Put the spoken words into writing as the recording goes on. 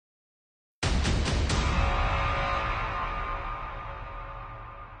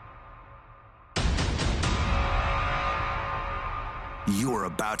You're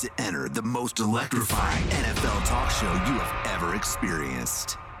about to enter the most electrifying NFL talk show you have ever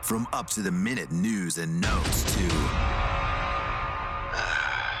experienced. From up-to-the-minute news and notes to...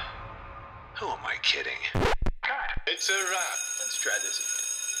 who am I kidding? It's a wrap. Let's try this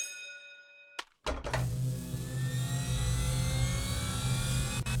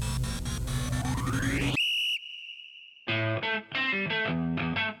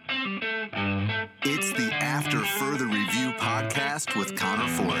It's the After Further Review podcast with Connor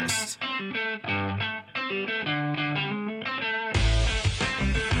Forrest.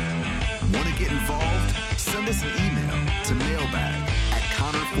 Want to get involved? Send us an email to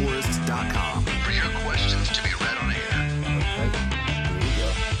mailbag@connorforrest.com for your questions to be read on air. Okay, here we go.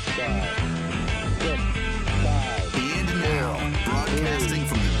 5, 6, 5, And now, broadcasting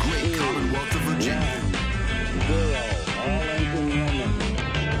from the great Commonwealth of Virginia. 0. All engine running.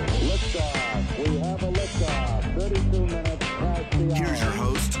 Liftoff. We have a liftoff. 32 minutes past the hour. Here's your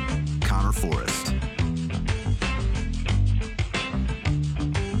host, Connor Forrest.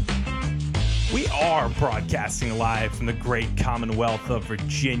 We are broadcasting live from the great Commonwealth of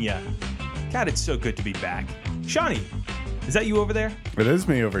Virginia. God, it's so good to be back. Shawnee, is that you over there? It is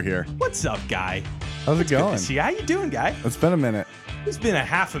me over here. What's up, guy? How's it Good going? to see you. How you doing, guy? It's been a minute. It's been a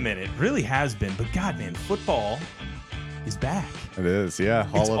half a minute. Really has been. But God, man, football is back. It is, yeah.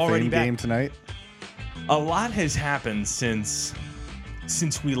 It's Hall of already Fame back. game tonight. A lot has happened since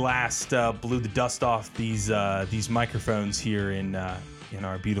we last blew the dust off these microphones here in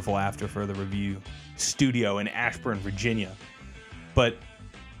our beautiful After Further Review studio in Ashburn, Virginia. But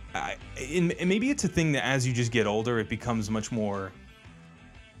and maybe it's a thing that as you just get older, it becomes much more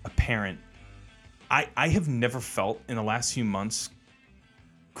apparent. I have never felt in the last few months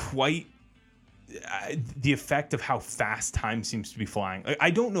quite the effect of how fast time seems to be flying. I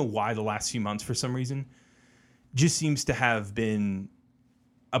don't know why the last few months, for some reason, just seems to have been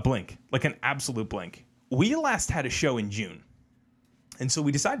a blink, like an absolute blink. We last had a show in June, and so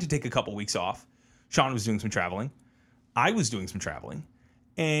we decided to take a couple weeks off. Sean was doing some traveling. I was doing some traveling.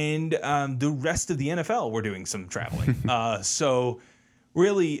 And the rest of the NFL were doing some traveling. So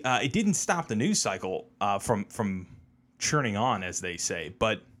really, it didn't stop the news cycle from churning on, as they say.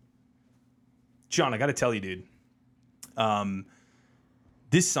 But, John, I got to tell you, dude,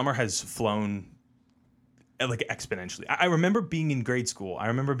 this summer has flown like exponentially. I remember being in grade school. I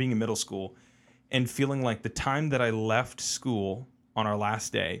remember being in middle school and feeling like the time that I left school on our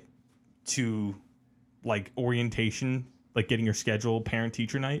last day to like orientation, like getting your schedule, parent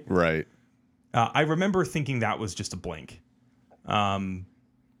teacher night. Right. I remember thinking that was just a blink. But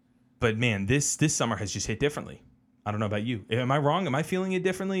man, this summer has just hit differently. I don't know about you. Am I wrong? Am I feeling it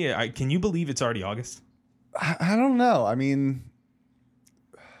differently? Can you believe it's already August? I don't know. I mean,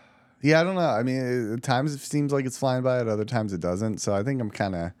 yeah, I don't know. I mean, at times it seems like it's flying by, at other times it doesn't. So I think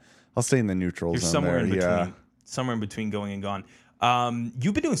I'll stay in the neutral You're zone somewhere there. in between. Yeah. Somewhere in between going and gone.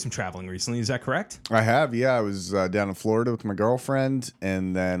 You've been doing some traveling recently. Is that correct? I have, yeah. I was down in Florida with my girlfriend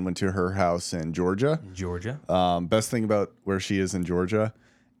and then went to her house in Georgia. Georgia. Best thing about where she is in Georgia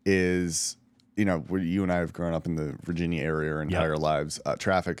is, you and I have grown up in the Virginia area our entire lives.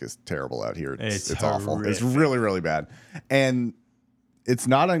 Traffic is terrible out here. It's awful. It's really, really bad. And it's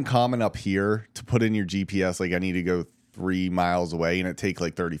not uncommon up here to put in your GPS, like I need to go 3 miles away, and it take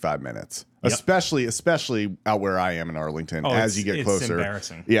like 35 minutes. Yep. Especially out where I am in Arlington. As you get closer, it's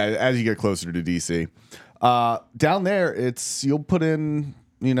embarrassing. Yeah, as you get closer to DC. Down there, you'll put in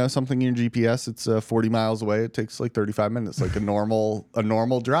something in your GPS. It's 40 miles away. It takes like 35 minutes, like a normal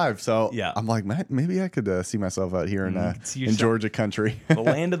drive. So yeah. I'm like, maybe I could see myself out here in Georgia country, the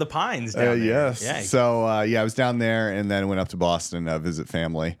land of the pines. Down there. Yes. Yeah. So I was down there and then went up to Boston visit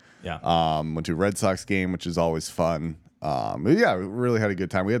family. Yeah. Went to a Red Sox game, which is always fun. But yeah, we really had a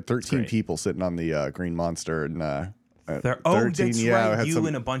good time. We had 13 people sitting on the Green Monster and 13, that's right. You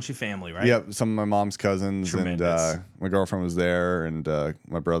and a bunch of family, right? Yep, some of my mom's cousins. Tremendous. And my girlfriend was there, and my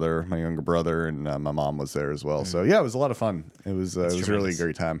younger brother, and my mom was there as well. So yeah, it was a lot of fun. It was really a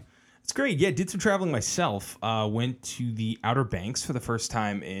great time. It's great. Yeah, did some traveling myself. Went to the Outer Banks for the first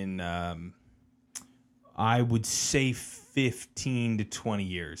time in I would say 15 to 20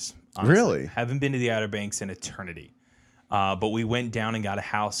 years. Honestly. Really? Haven't been to the Outer Banks in eternity. But we went down and got a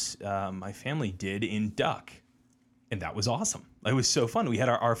house, my family did, in Duck. And that was awesome. It was so fun. We had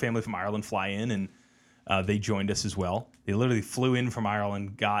our family from Ireland fly in, and they joined us as well. They literally flew in from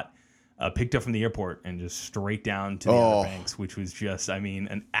Ireland, got picked up from the airport, and just straight down to the Outer Banks, which was just,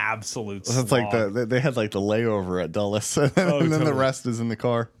 an absolute slog. That's like they had like the layover at Dulles, and then totally. The rest is in the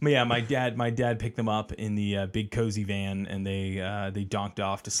car. But yeah, my dad picked them up in the big cozy van, and they donked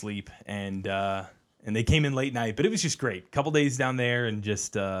off to sleep, and and they came in late night, but it was just great. Couple days down there and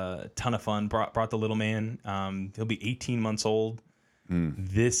just a ton of fun. Brought the little man. He'll be 18 months old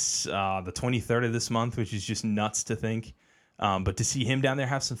this the 23rd of this month, which is just nuts to think. But to see him down there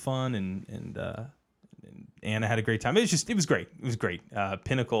have some fun and Anna had a great time. It was great. It was great.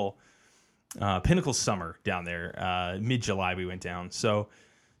 Pinnacle summer down there. Mid-July we went down. So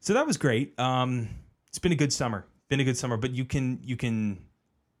that was great. It's been a good summer. But you can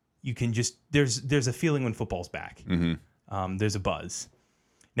just there's a feeling when football's back. There's a buzz.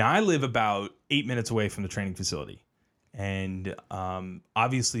 Now I live about 8 minutes away from the training facility, and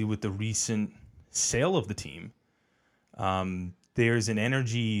obviously with the recent sale of the team, there's an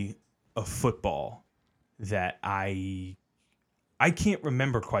energy of football that I can't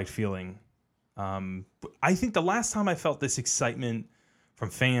remember quite feeling. I think the last time I felt this excitement from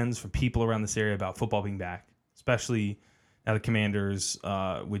fans, from people around this area about football being back, especially now the Commanders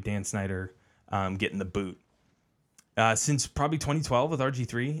with Dan Snyder getting the boot, since probably 2012 with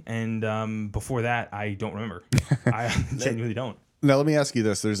RG3, and before that, I don't remember. I genuinely don't. Now, let me ask you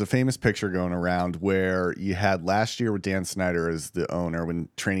this. There's a famous picture going around where you had last year with Dan Snyder as the owner. When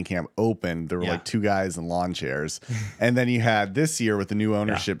training camp opened, there were like two guys in lawn chairs. And then you had this year with the new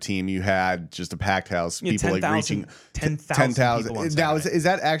ownership team, you had just a packed house. People 10, like reaching 10,000. Now, is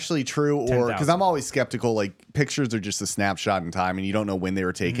that actually true? Or because I'm always skeptical, like pictures are just a snapshot in time and you don't know when they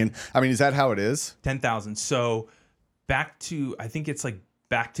were taken. I mean, is that how it is? 10,000. So back to, I think it's like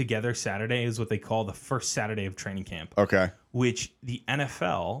Back Together Saturday is what they call the first Saturday of training camp. Okay. Which the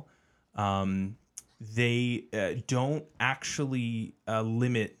NFL, they don't actually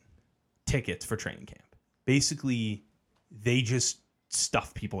limit tickets for training camp. Basically, they just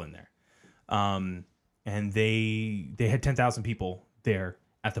stuff people in there. And they had 10,000 people there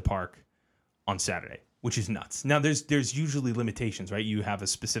at the park on Saturday, which is nuts. Now, there's usually limitations, right? You have a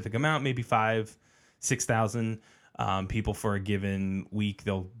specific amount, maybe 6,000 people for a given week.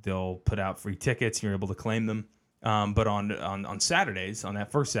 They'll put out free tickets. You're able to claim them. But on Saturdays, on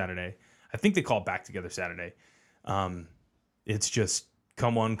that first Saturday, I think they call it Back Together Saturday. It's just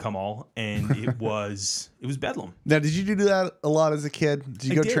come one, come all, and it was bedlam. Now, did you do that a lot as a kid? Did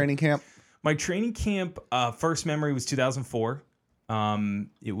you go to training camp? My training camp first memory was 2004.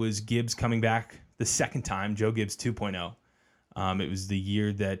 It was Gibbs coming back the second time, Joe Gibbs 2.0. It was the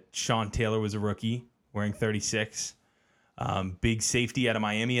year that Sean Taylor was a rookie, wearing 36. Big safety out of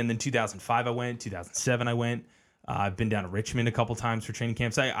Miami. And then 2005 I went. 2007 I went. I've been down to Richmond a couple times for training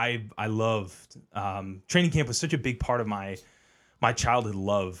camps. I loved training camp was such a big part of my childhood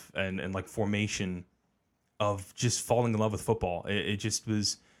love and like formation of just falling in love with football. It just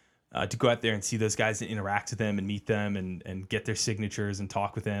was to go out there and see those guys and interact with them and meet them and get their signatures and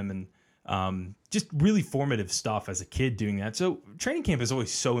talk with them and just really formative stuff as a kid doing that. So training camp is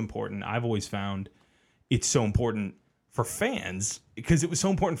always so important. I've always found it's so important for fans because it was so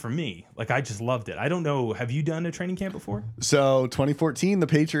important for me. Like, I just loved it. I don't know. Have you done a training camp before? So 2014, the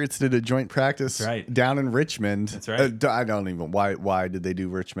Patriots did a joint practice down in Richmond. That's right. I don't even. Why did they do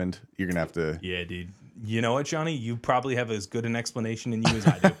Richmond? You're going to have to. Yeah, dude. You know what, Johnny? You probably have as good an explanation in you as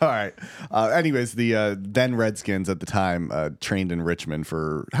I do. All right. Anyways, the then Redskins at the time trained in Richmond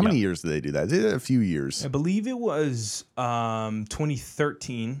for how many years did they do that? They did a few years. I believe it was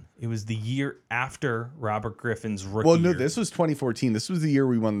 2013. It was the year after Robert Griffin's rookie year. Well, no, this was 2014. This was the year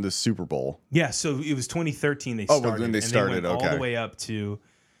we won the Super Bowl. Yeah, so it was 2013 they started. Oh, when they started, and they went all the way up to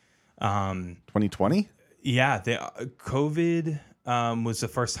 2020? Yeah, COVID was the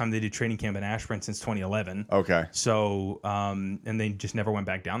first time they did training camp in Ashburn since 2011. Okay. So, and they just never went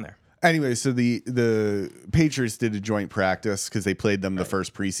back down there. Anyway, so the Patriots did a joint practice because they played them the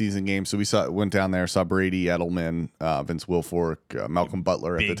first preseason game. So went down there, saw Brady, Edelman, Vince Wilfork, Malcolm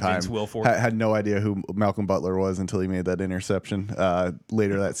Butler at the time. Vince Wilfork. Had no idea who Malcolm Butler was until he made that interception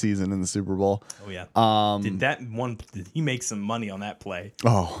later that season in the Super Bowl. Oh yeah. Did he make some money on that play?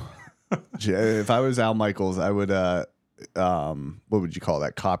 Oh, if I was Al Michaels, I would. What would you call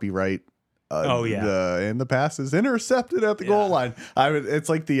that? Copyright. And the pass is intercepted at the goal line. It's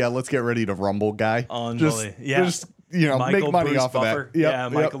like the let's get ready to rumble guy. Just make money Bruce off Buffer. of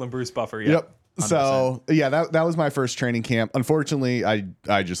that. Michael and Bruce Buffer. Yep. 100%. So that was my first training camp. Unfortunately,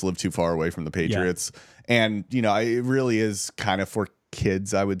 I just lived too far away from the Patriots, and it really is kind of for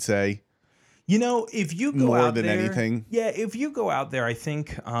kids, I would say. If you go more out than there, anything. Yeah, if you go out there, I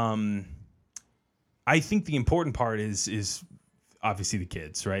think the important part is obviously the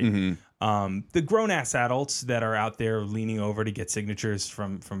kids, right? Mm-hmm. The grown-ass adults that are out there leaning over to get signatures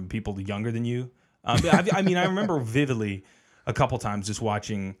from people younger than you. I mean, I remember vividly a couple times just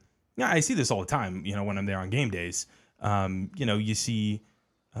watching. Yeah, I see this all the time. When I'm there on game days, you see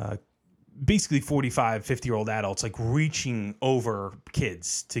basically 45, 50-year-old adults like reaching over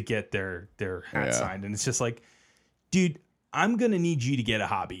kids to get their hat signed. And it's just like, dude, I'm going to need you to get a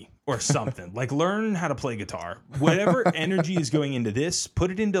hobby or something. Like, learn how to play guitar. Whatever energy is going into this,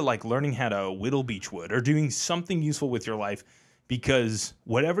 put it into like learning how to whittle beech wood or doing something useful with your life, because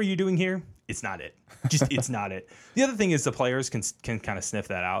whatever you're doing here, it's not it. It's not it. The other thing is the players can kind of sniff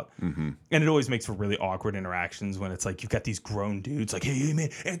that out. And it always makes for really awkward interactions when it's like you've got these grown dudes like, hey, man,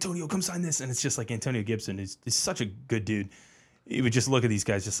 Antonio, come sign this. And it's just like Antonio Gibson is such a good dude. He would just look at these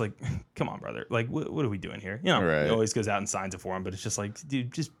guys just like, come on, brother. Like, what are we doing here? You know, right. He always goes out and signs it for him. But it's just like,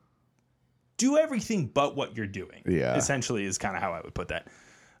 dude, just do everything but what you're doing. Yeah. Essentially is kind of how I would put that.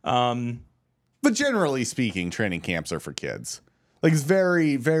 But generally speaking, training camps are for kids. Like, it's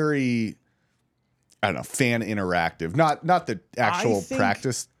very, very, I don't know, fan interactive. Not the actual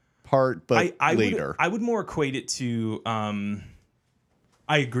practice part, but later. I would more equate it to,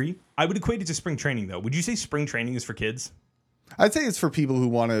 I agree. I would equate it to spring training, though. Would you say spring training is for kids? I'd say it's for people who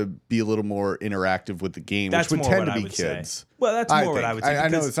want to be a little more interactive with the game, which would tend to be kids. Say. Well, that's more what I would say. I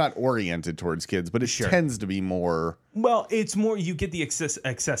know it's not oriented towards kids, but it tends to be more. Well, it's more, you get the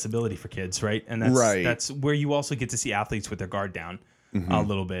accessibility for kids, right? And that's where you also get to see athletes with their guard down a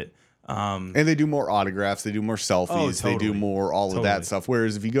little bit. And they do more autographs, they do more selfies, they do more all of that stuff.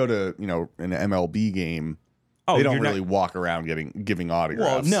 Whereas if you go to, an MLB game, they don't really walk around giving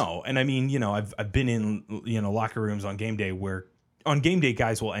autographs. Well, no. And I mean, I've been in, locker rooms on game day where on game day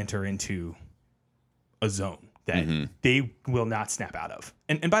guys will enter into a zone that they will not snap out of.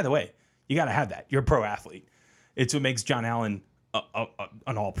 And by the way, you got to have that. You're a pro athlete. It's what makes John Allen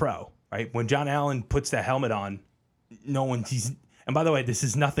an all pro, right? When John Allen puts that helmet on, and by the way, this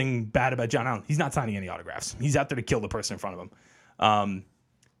is nothing bad about John Allen. He's not signing any autographs. He's out there to kill the person in front of him.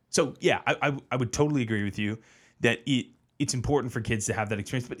 So yeah, I would totally agree with you that it's important for kids to have that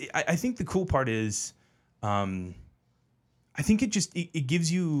experience. But I think the cool part is, I think it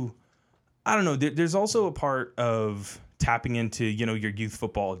gives you, I don't know. There's also a part of tapping into your youth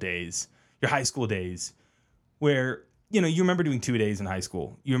football days, your high school days, where you remember doing 2-a-days in high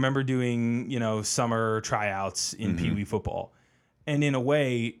school. You remember doing summer tryouts in Pee Wee football, and in a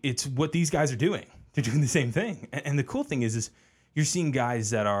way, it's what these guys are doing. They're doing the same thing. And the cool thing is you're seeing guys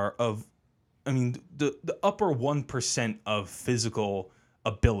that are the upper 1% of physical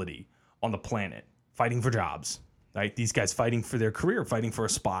ability on the planet fighting for jobs, right? These guys fighting for their career, fighting for a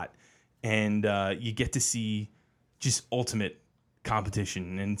spot. And you get to see just ultimate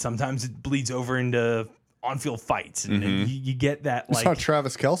competition. And sometimes it bleeds over into on-field fights. And you get that, I saw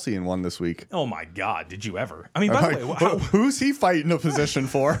Travis Kelce in one this week. Oh, my God. Did you ever? I mean, by the way, who's he fighting a position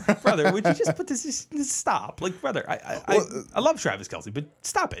for? Brother, would you just put this stop? Like, brother, I love Travis Kelce, but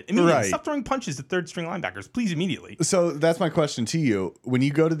stop it. Immediately. Stop throwing punches at third-string linebackers, please, immediately. So that's my question to you. When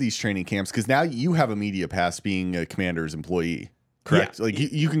you go to these training camps, because now you have a media pass being a Commander's employee. Correct. Yeah. Like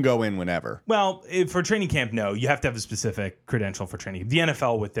you can go in whenever. Well, for training camp, no, you have to have a specific credential for training. The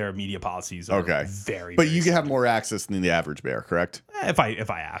NFL with their media policies are very. But you can have more access than the average bear, correct? If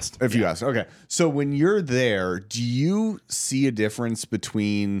I asked. If you asked, okay. So when you're there, do you see a difference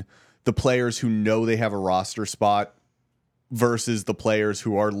between the players who know they have a roster spot versus the players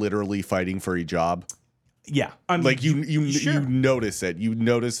who are literally fighting for a job? Yeah, like you notice it. You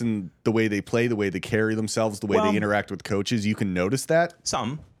notice in the way they play, the way they carry themselves, the way they interact with coaches. You can notice that.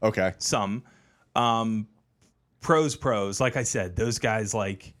 Some. Okay. Some. Pros. Like I said, those guys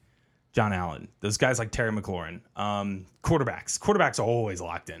like John Allen, those guys like Terry McLaurin. Quarterbacks are always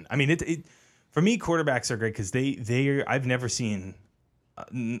locked in. I mean, for me, quarterbacks are great because I've never seen,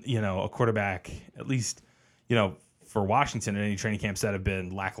 a quarterback, at least, for Washington at any training camps that have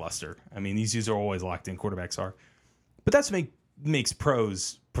been lackluster. I mean, these dudes are always locked in, quarterbacks are. But that's what makes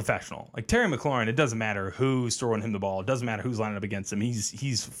pros professional. Like Terry McLaurin, it doesn't matter who's throwing him the ball. It doesn't matter who's lining up against him.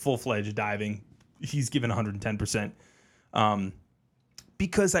 He's full-fledged diving. He's given 110%.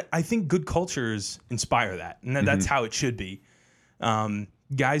 Because I think good cultures inspire that. And that's how it should be.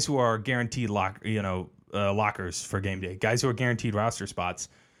 Guys who are guaranteed lockers for game day. Guys who are guaranteed roster spots.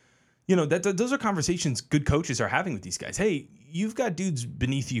 Those are conversations good coaches are having with these guys. Hey, you've got dudes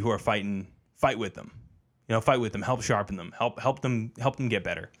beneath you who are fighting. Fight with them. Fight with them. Help sharpen them. Help them get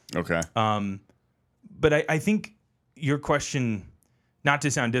better. Okay. But I think your question, not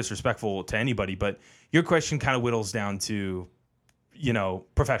to sound disrespectful to anybody, but your question kind of whittles down to,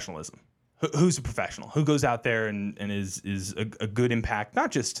 professionalism. Who's a professional? Who goes out there and is a good impact, not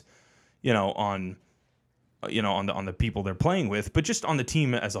just, on the people they're playing with, but just on the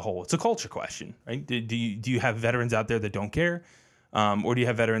team as a whole. It's a culture question, right? Do you have veterans out there that don't care? Or do you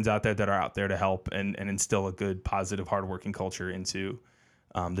have veterans out there that are out there to help and instill a good, positive, hardworking culture into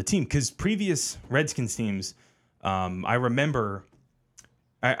the team. Because previous Redskins teams, I remember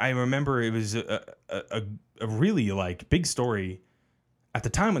it was a really like big story at the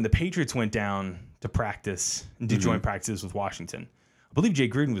time when the Patriots went down to practice and do joint practices with Washington. I believe Jay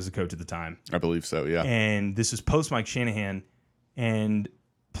Gruden was the coach at the time. I believe so, yeah. And this was post Mike Shanahan, and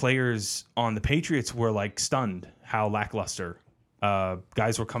players on the Patriots were like stunned how lackluster.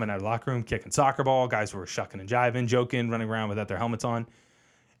 Guys were coming out of the locker room, kicking soccer ball. Guys were shucking and jiving, joking, running around without their helmets on.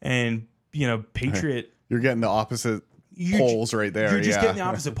 And, Patriot... You're getting the opposite poles right there. You're just getting the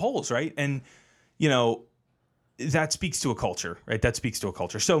opposite poles, right? And, that speaks to a culture, right? That speaks to a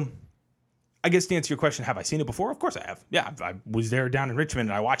culture. So I guess to answer your question, have I seen it before? Of course I have. Yeah, I was there down in Richmond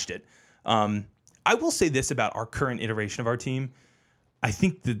and I watched it. I will say this about our current iteration of our team. I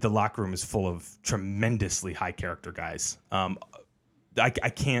think that the locker room is full of tremendously high character guys. I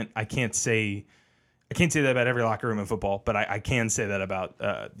can't say that about every locker room in football, but I can say that about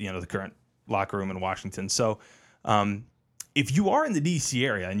the current locker room in Washington. So if you are in the DC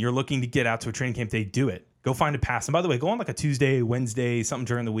area and you're looking to get out to a training camp day, do it. Go find a pass. And by the way, go on like a Tuesday, Wednesday, something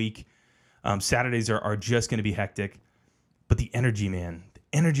during the week. Saturdays are just going to be hectic. But the energy, man, the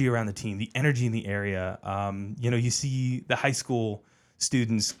energy around the team, the energy in the area. You see the high school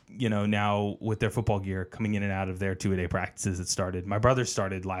students, now with their football gear coming in and out of their 2-a-day practices that started. My brother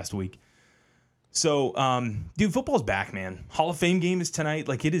started last week. So, dude, football's back, man. Hall of Fame game is tonight.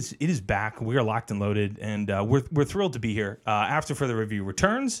 Like it is back. We are locked and loaded, and we're thrilled to be here. After Further Review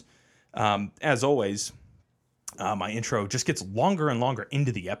returns, as always. My intro just gets longer and longer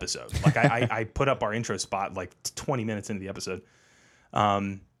into the episode. Like I put up our intro spot like 20 minutes into the episode.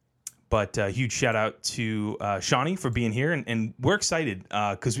 But huge shout out to Shawnee for being here, and we're excited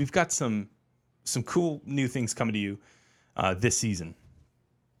because we've got some cool new things coming to you this season.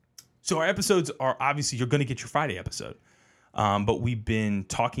 So our episodes are obviously you're going to get your Friday episode, but we've been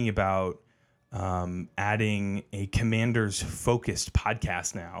talking about adding a Commanders focused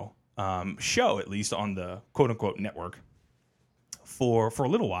podcast now. Show at least on the quote unquote network for a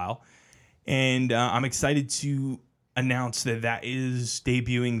little while, and I'm excited to announce that is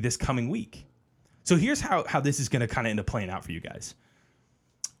debuting this coming week. So here's how this is going to kind of end up playing out for you guys.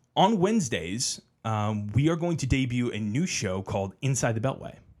 On Wednesdays, we are going to debut a new show called Inside the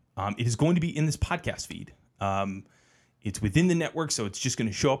Beltway. It is going to be in this podcast feed. It's within the network, so it's just going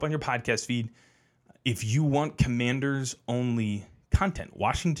to show up on your podcast feed. If you want Commanders only content,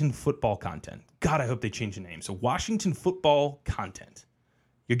 Washington football content. God, I hope they change the name. So Washington football content.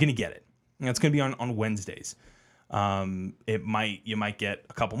 You're going to get it. And that's going to be on Wednesdays. You might get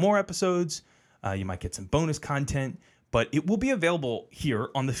a couple more episodes. You might get some bonus content, but it will be available here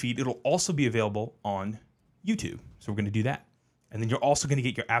on the feed. It'll also be available on YouTube. So we're going to do that. And then you're also going to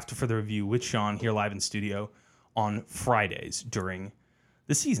get your After Further Review with Sean here live in studio on Fridays during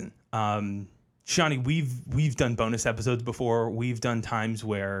the season. Shawnee, we've done bonus episodes before. We've done times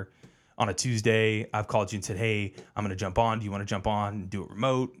where on a Tuesday I've called you and said, "Hey, I'm going to jump on. Do you want to jump on and do it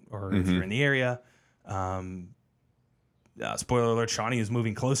remote, or if you're in the area?" Spoiler alert: Shawnee is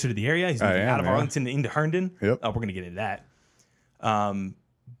moving closer to the area. He's moving out of Arlington into Herndon. Yep. We're going to get into that.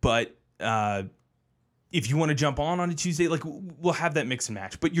 But if you want to jump on a Tuesday, like we'll have that mix and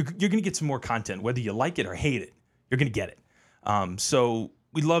match. But you're going to get some more content, whether you like it or hate it. You're going to get it. So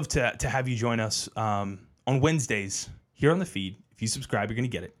we'd love to have you join us on Wednesdays here on the feed. If you subscribe, you're going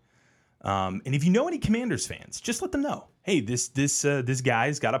to get it. And if you know any Commanders fans, just let them know. Hey, this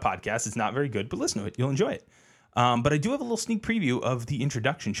guy's got a podcast. It's not very good, but listen to it. You'll enjoy it. But I do have a little sneak preview of the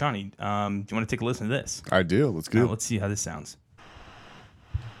introduction. Shawnee, do you want to take a listen to this? I do. Let's go. Let's see how this sounds.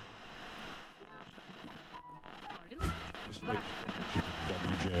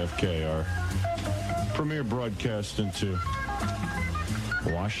 WJFK, our premier broadcast into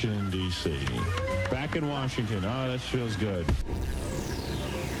Washington, D.C. Back in Washington. Oh, that feels good.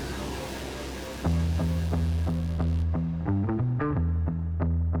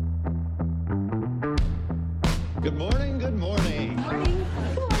 Good morning, good morning. Morning.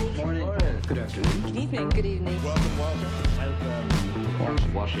 Good morning. Good afternoon. Good evening. Good evening. Welcome.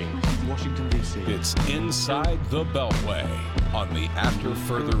 Washington, D.C. It's Inside the Beltway on the After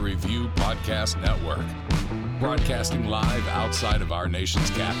Further Review Podcast Network. Broadcasting live outside of our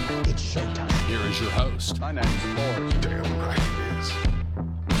nation's capital. It's showtime. Here is your host. My name's Forrest. Damn right it is.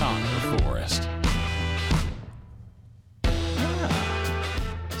 Connor Forrest.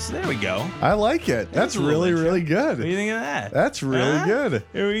 So there we go. I like it. That's really, really good. What do you think of that? That's really good.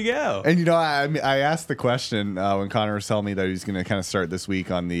 Here we go. And I asked the question when Connor was telling me that he's going to kind of start this week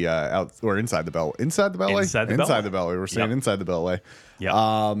on the inside the Beltway. Inside the Beltway. Inside the Beltway. We're saying Yep. inside the Beltway. Yeah.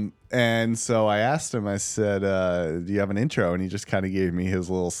 And so I asked him, I said, do you have an intro? And he just kind of gave me his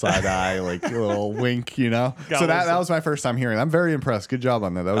little side eye, like little wink, So that was my first time hearing it. I'm very impressed. Good job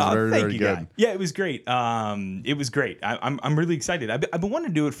on that. That was very good. Guy. Yeah, it was great. It was great. I'm really excited. I've been wanting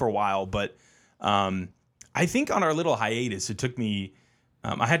to do it for a while, but I think on our little hiatus, it took me,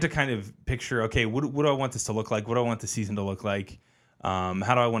 I had to kind of picture, okay, what do I want this to look like? What do I want the season to look like? How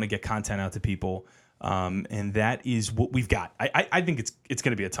do I want to get content out to people? And that is what we've got. I think it's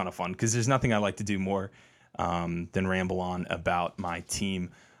going to be a ton of fun because there's nothing I like to do more than ramble on about my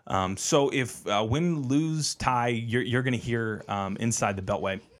team. So if win, lose, tie, you're going to hear Inside the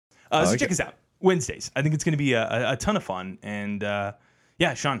Beltway. So check us out Wednesdays. I think it's going to be a ton of fun. And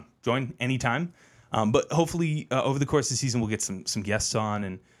yeah, Sean, join anytime. But hopefully over the course of the season, we'll get some guests on.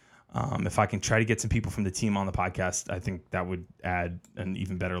 And if I can try to get some people from the team on the podcast, I think that would add an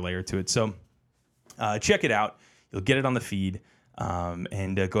even better layer to it. So check it out. You'll get it on the feed.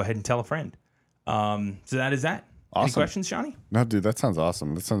 And go ahead and tell a friend. So that is that. Awesome. Any questions, Shawnee? No, dude, that sounds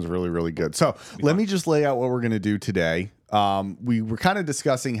awesome. That sounds really, really good. So let me just lay out what we're going to do today. We were kind of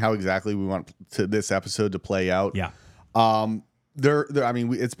discussing how exactly we want this episode to play out. Yeah.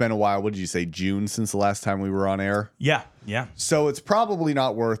 It's been a while. What did you say? June since the last time we were on air? Yeah. So it's probably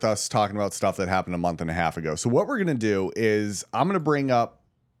not worth us talking about stuff that happened a month and a half ago. So what we're going to do is I'm going to bring up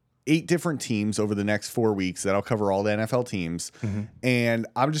 8 different teams over the next 4 weeks. That'll cover all the NFL teams. Mm-hmm. And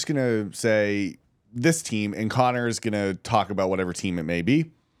I'm just going to say this team, and Connor is going to talk about whatever team it may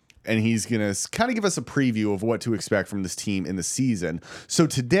be. And he's going to kind of give us a preview of what to expect from this team in the season. So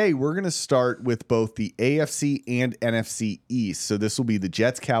today we're going to start with both the AFC and NFC East. So this will be the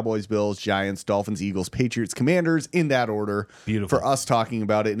Jets, Cowboys, Bills, Giants, Dolphins, Eagles, Patriots, Commanders, in that order. Beautiful. For us talking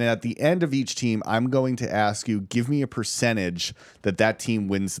about it. And at the end of each team, I'm going to ask you, give me a percentage that team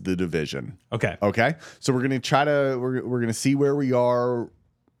wins the division. Okay. So we're going to we're going to see where we are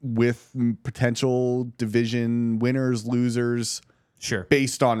with potential division winners, losers. Sure.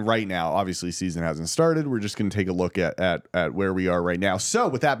 Based on right now, obviously season hasn't started. We're just going to take a look at where we are right now. So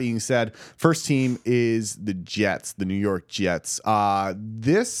with that being said, first team is the Jets, the New York Jets.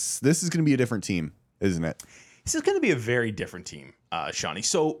 This is going to be a different team, isn't it? This is going to be a very different team, Shawnee.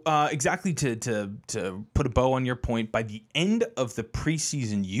 So exactly to put a bow on your point, by the end of the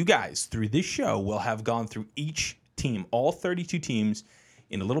preseason, you guys through this show will have gone through each team, all 32 teams,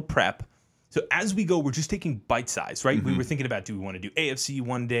 in a little prep. So as we go, we're just taking bite size, right? Mm-hmm. We were thinking about, do we want to do AFC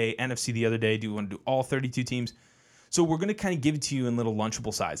one day, NFC the other day? Do we want to do all 32 teams? So we're going to kind of give it to you in little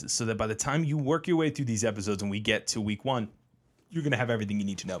lunchable sizes so that by the time you work your way through these episodes and we get to week 1, you're going to have everything you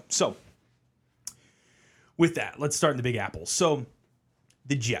need to know. So with that, let's start in the Big Apple. So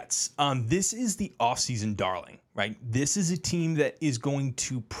the Jets, this is the offseason darling, right? This is a team that is going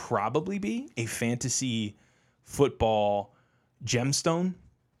to probably be a fantasy football gemstone.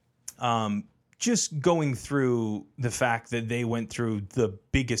 Just going through the fact that they went through the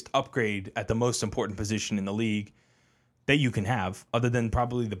biggest upgrade at the most important position in the league that you can have, other than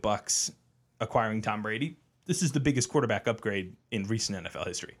probably the Bucs acquiring Tom Brady. This is the biggest quarterback upgrade in recent NFL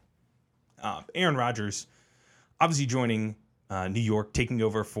history. Aaron Rodgers, obviously joining New York, taking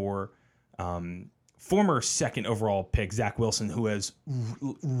over for former second overall pick Zach Wilson, who has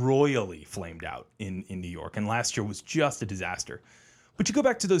royally flamed out in New York, and last year was just a disaster. But you go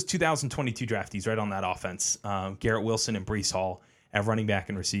back to those 2022 draftees right on that offense, Garrett Wilson and Breece Hall at running back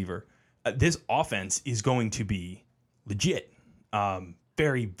and receiver. This offense is going to be legit,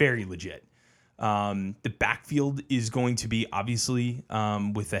 very, very legit. The backfield is going to be, obviously,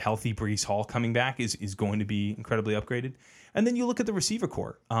 with a healthy Breece Hall coming back, is going to be incredibly upgraded. And then you look at the receiver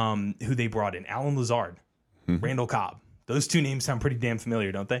core, who they brought in, Alan Lazard, Randall Cobb. Those two names sound pretty damn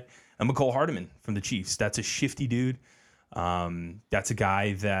familiar, don't they? And McCole Hardman from the Chiefs. That's a shifty dude. That's a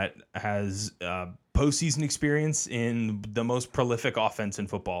guy that has postseason experience in the most prolific offense in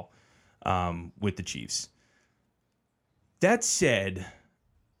football with the Chiefs. That said,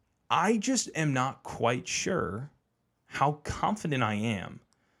 I just am not quite sure how confident I am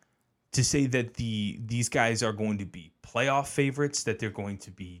to say that these guys are going to be playoff favorites, that they're going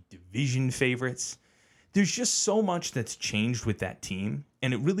to be division favorites. There's just so much that's changed with that team.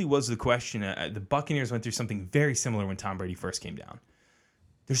 And it really was the question. The Buccaneers went through something very similar when Tom Brady first came down.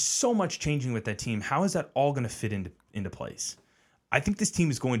 There's so much changing with that team. How is that all going to fit into place? I think this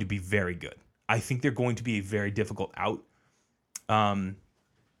team is going to be very good. I think they're going to be a very difficult out.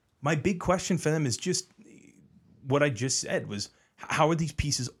 My big question for them is just what I just said was, how are these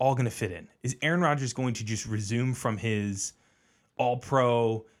pieces all going to fit in? Is Aaron Rodgers going to just resume from his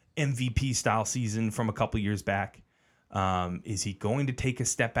all-pro MVP style season from a couple years back? Is he going to take a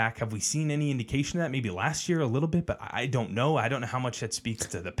step back? Have we seen any indication of that? Maybe last year a little bit, but I don't know. I don't know how much that speaks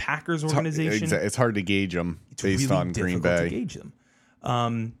to the Packers organization. It's hard to gauge them based really on Green Bay. To gauge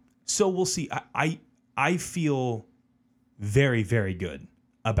them. So we'll see. I feel very, very good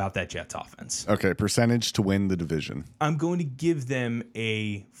about that Jets offense. Okay, percentage to win the division. I'm going to give them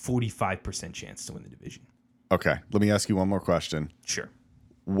a 45% chance to win the division. Okay, let me ask you one more question. Sure.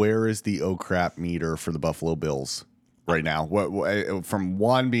 Where is the oh crap meter for the Buffalo Bills right now? What from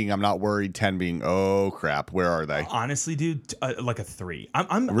 1 being I'm not worried, 10 being oh crap? Where are they? Honestly, dude, like a 3.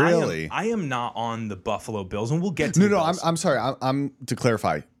 Really? I am not on the Buffalo Bills, and we'll get to No, I'm sorry. I'm to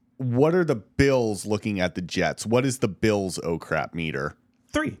clarify. What are the Bills looking at the Jets? What is the Bills oh crap meter?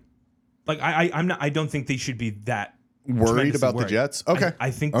 3. Like I'm not. I don't think they should be that worried about the Jets. Okay, I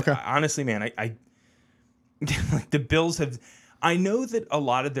think honestly, man, I like the Bills have. I know that a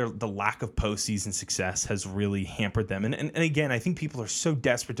lot of the lack of postseason success has really hampered them, and again, I think people are so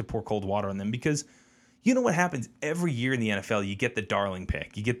desperate to pour cold water on them because you know what happens every year in the NFL. You get the darling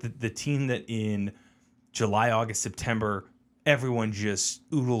pick. You get the team that in July, August, September, everyone just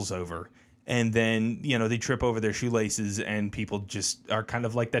oodles over. And then, you know, they trip over their shoelaces and people just are kind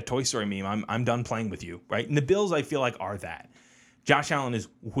of like that Toy Story meme. I'm done playing with you, right? And the Bills, I feel like, are that. Josh Allen is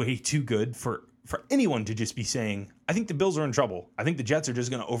way too good for anyone to just be saying, I think the Bills are in trouble. I think the Jets are just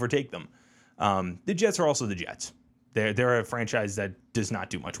going to overtake them. The Jets are also the Jets. They're a franchise that does not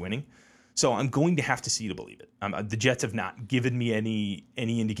do much winning. So I'm going to have to see to believe it. The Jets have not given me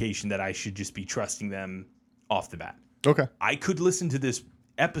any indication that I should just be trusting them off the bat. Okay. I could listen to this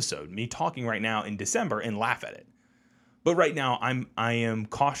episode, me talking right now in December, and laugh at it. But right now, I am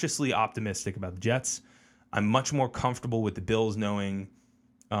cautiously optimistic about the Jets. I'm much more comfortable with the Bills knowing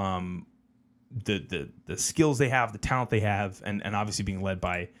the skills they have, the talent they have, and obviously being led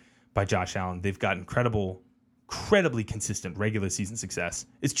by Josh Allen. They've got incredibly consistent regular season success.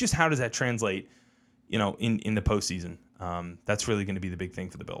 It's just how does that translate, you know, in the postseason? That's really going to be the big thing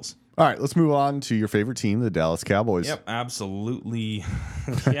for the Bills. All right, let's move on to your favorite team, the Dallas Cowboys. Yep, absolutely.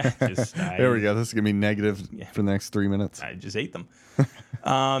 Yeah, there we go. This is going to be negative for the next 3 minutes. I just hate them.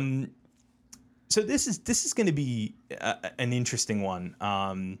 So this is going to be an interesting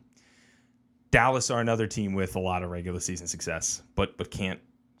one. Dallas are another team with a lot of regular season success, but can't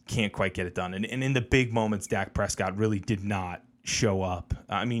quite get it done. And in the big moments, Dak Prescott really did not show up.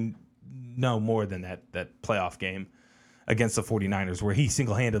 I mean, no more than that playoff game against the 49ers, where he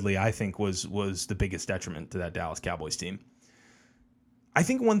single-handedly, I think, was the biggest detriment to that Dallas Cowboys team. I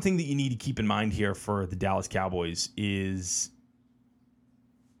think one thing that you need to keep in mind here for the Dallas Cowboys is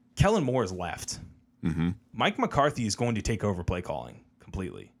Kellen Moore is left. Mm-hmm. Mike McCarthy is going to take over play calling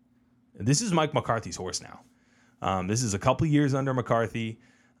completely. This is Mike McCarthy's horse now. This is a couple years under McCarthy.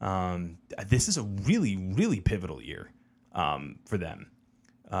 This is a really, really pivotal year for them.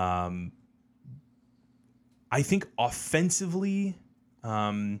 I think offensively,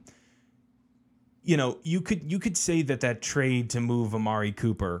 you know, you could say that trade to move Amari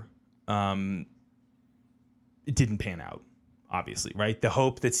Cooper, it didn't pan out, obviously, right? The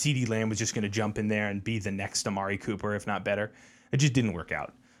hope that CeeDee Lamb was just going to jump in there and be the next Amari Cooper, if not better, it just didn't work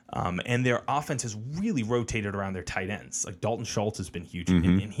out. And their offense has really rotated around their tight ends. Like Dalton Schultz has been huge,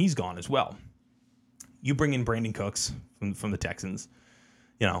 and he's gone as well. You bring in Brandon Cooks from the Texans,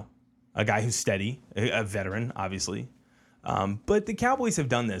 you know, a guy who's steady, a veteran, obviously. But the Cowboys have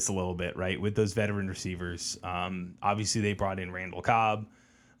done this a little bit, right, with those veteran receivers. Obviously, they brought in Randall Cobb.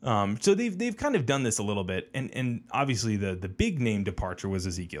 So they've kind of done this a little bit. And obviously, the big name departure was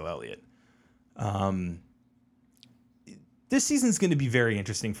Ezekiel Elliott. This season's going to be very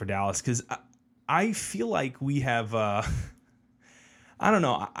interesting for Dallas because I feel like we have I don't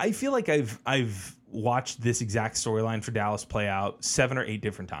know. I feel like I've watched this exact storyline for Dallas play out 7 or 8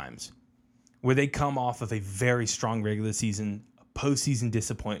 different times, where they come off of a very strong regular season, a postseason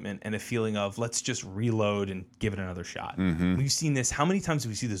disappointment, and a feeling of let's just reload and give it another shot. Mm-hmm. We've seen this. How many times do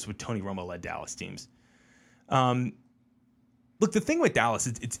we see this with Tony Romo-led Dallas teams? Look, the thing with Dallas,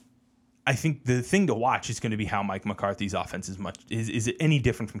 it's I think the thing to watch is going to be how Mike McCarthy's offense is it any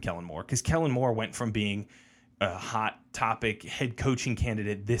different from Kellen Moore? Because Kellen Moore went from being a hot topic head coaching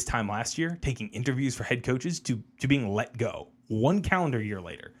candidate this time last year, taking interviews for head coaches, to being let go 1 calendar year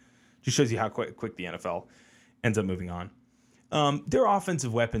later. Just shows you how quick the NFL ends up moving on. Their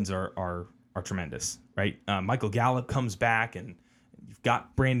offensive weapons are tremendous, right? Michael Gallup comes back, and you've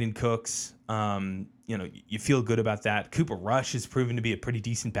got Brandon Cooks. You know, you feel good about that. Cooper Rush has proven to be a pretty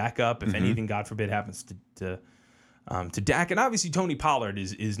decent backup. If anything, God forbid, happens to Dak, and obviously Tony Pollard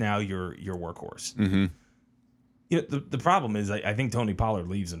is now your workhorse. Mm-hmm. the problem is I think Tony Pollard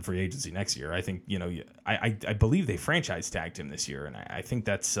leaves in free agency next year. I think, I believe they franchise tagged him this year, and I think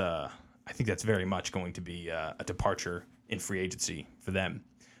that's very much going to be a departure in free agency for them.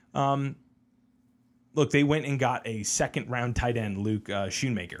 Look, they went and got a second-round tight end, Luke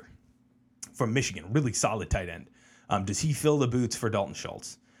Schoonmaker, from Michigan, really solid tight end. Does he fill the boots for Dalton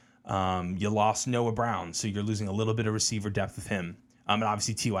Schultz? You lost Noah Brown, so you're losing a little bit of receiver depth with him. And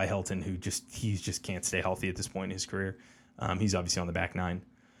obviously T.Y. Hilton, who just can't stay healthy at this point in his career. He's obviously on the back nine.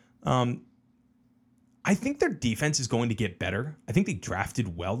 I think their defense is going to get better. I think they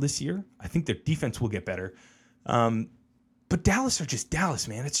drafted well this year. I think their defense will get better. But Dallas are just Dallas,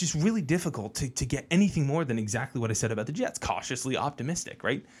 man. It's just really difficult to get anything more than exactly what I said about the Jets. Cautiously optimistic,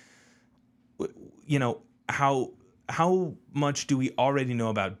 right? How much do we already know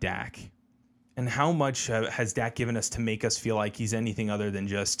about Dak? And how much has Dak given us to make us feel like he's anything other than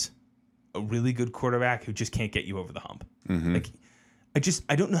just a really good quarterback who just can't get you over the hump? Mm-hmm. Like,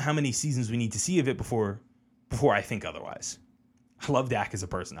 I don't know how many seasons we need to see of it before I think otherwise. I love Dak as a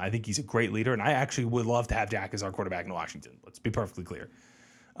person. I think he's a great leader, and I actually would love to have Dak as our quarterback in Washington. Let's be perfectly clear.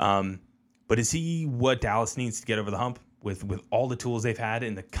 But is he what Dallas needs to get over the hump with all the tools they've had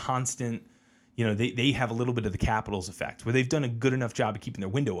and the constant, they have a little bit of the Capitals effect where they've done a good enough job of keeping their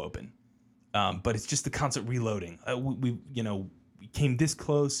window open. But it's just the constant reloading. We came this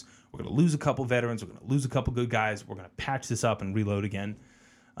close. We're going to lose a couple veterans. We're going to lose a couple good guys. We're going to patch this up and reload again.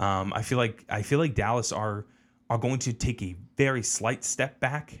 I feel like Dallas are going to take a very slight step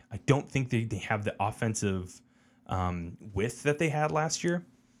back. I don't think they have the offensive width that they had last year.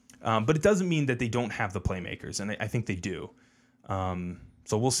 But it doesn't mean that they don't have the playmakers, and I think they do.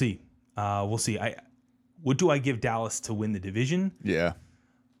 So we'll see. We'll see. What do I give Dallas to win the division? Yeah.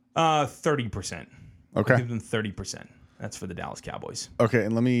 30%. Okay. I'll give them 30%. That's for the Dallas Cowboys. Okay,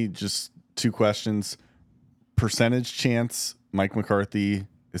 and let me just 2 questions. Percentage chance Mike McCarthy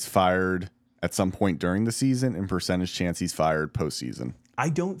is fired at some point during the season, and percentage chance he's fired postseason. I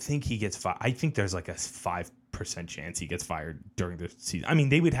don't think he gets fired. I think there's like a 5% chance he gets fired during the season. I mean,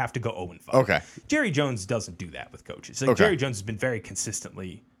 they would have to go 0-5. Okay. Jerry Jones doesn't do that with coaches. Like, okay. Jerry Jones has been very consistent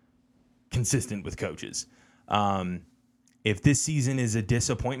with coaches. If this season is a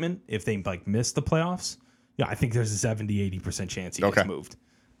disappointment, if they miss the playoffs, I think there's a 70-80% chance he gets moved.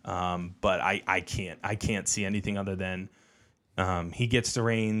 But I can't see anything other than he gets the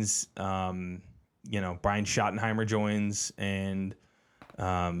reins. Brian Schottenheimer joins, and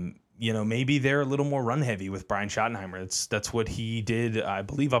maybe they're a little more run heavy with Brian Schottenheimer. That's what he did, I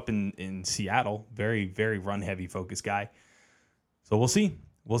believe, up in Seattle. Very, very run heavy focused guy. So we'll see.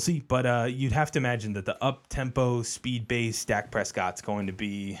 We'll see, but you'd have to imagine that the up-tempo, speed-based Dak Prescott's going to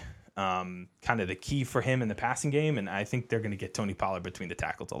be kind of the key for him in the passing game, and I think they're going to get Tony Pollard between the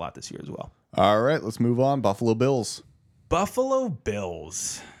tackles a lot this year as well. All right, let's move on. Buffalo Bills. Buffalo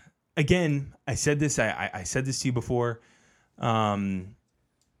Bills. Again, I said this. I said this to you before.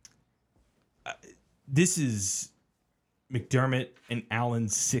 This is McDermott and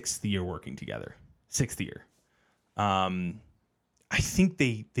Allen's 6th year working together. 6th year. I think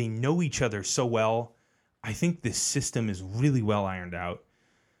they know each other so well. I think this system is really well ironed out.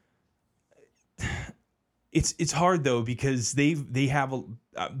 It's hard though because they're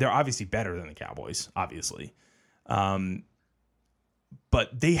obviously better than the Cowboys, obviously, but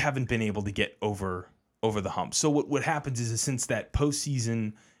they haven't been able to get over the hump. So what happens is since that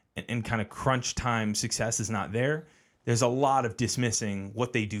postseason and kind of crunch time success is not there, there's a lot of dismissing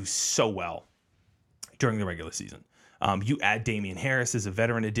what they do so well during the regular season. You add Damian Harris as a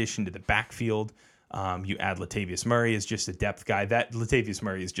veteran addition to the backfield. You add Latavius Murray as just a depth guy. That Latavius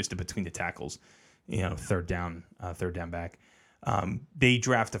Murray is just a between the tackles, third down back. They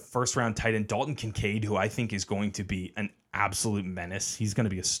draft a first-round tight end, Dalton Kincaid, who I think is going to be an absolute menace. He's going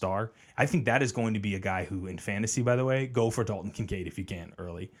to be a star. I think that is going to be a guy who, in fantasy, by the way, go for Dalton Kincaid if you can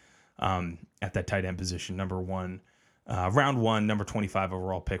early at that tight end position. Round 1, number 25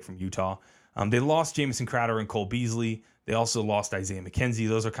 overall pick from Utah. They lost Jamison Crowder and Cole Beasley. They also lost Isaiah McKenzie.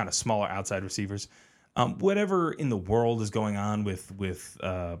 Those are kind of smaller outside receivers. Whatever in the world is going on with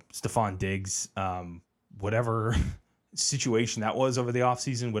Stephon Diggs, whatever situation that was over the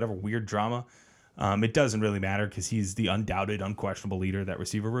offseason, whatever weird drama, it doesn't really matter because he's the undoubted, unquestionable leader of that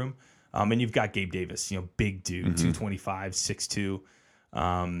receiver room. And you've got Gabe Davis, big dude, 225,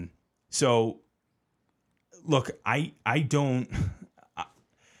 6'2". So, look, I don't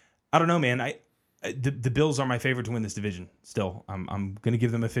know, man. The Bills are my favorite to win this division. Still, I'm going to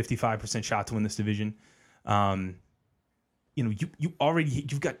give them a 55% shot to win this division. You're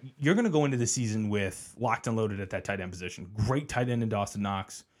going to go into the season with locked and loaded at that tight end position. Great tight end in Dawson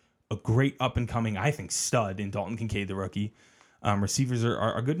Knox, a great up-and-coming, I think, stud in Dalton Kincaid, the rookie. Receivers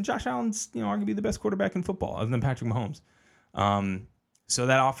are good, and Josh Allen's arguably the best quarterback in football, other than Patrick Mahomes. So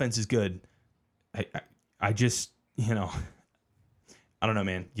that offense is good. I just, I don't know,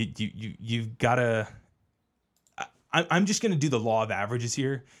 man. You've got to. I'm just going to do the law of averages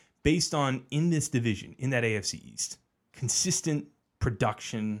here, based on in this division, in that AFC East, consistent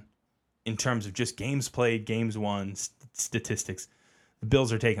production in terms of just games played, games won, statistics. The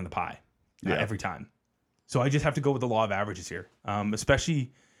Bills are taking the pie every time. So I just have to go with the law of averages here.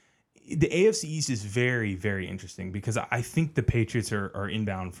 Especially the AFC East is very, very interesting because I think the Patriots are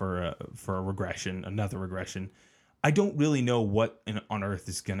inbound for a regression, another regression. I don't really know what on earth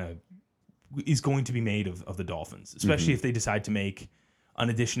is going to be made of the Dolphins, especially if they decide to make an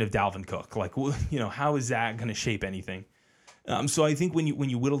addition of Dalvin Cook. Like, how is that going to shape anything? So I think when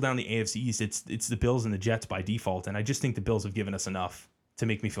you whittle down the AFC East, it's the Bills and the Jets by default, and I just think the Bills have given us enough to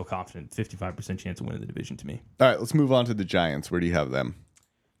make me feel confident. 55% chance of winning the division to me. All right, let's move on to the Giants. Where do you have them?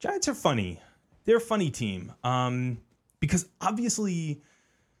 Giants are funny. They're a funny team because obviously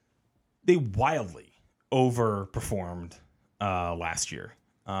they wildly overperformed last year.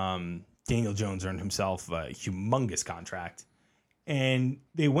 Daniel Jones earned himself a humongous contract, and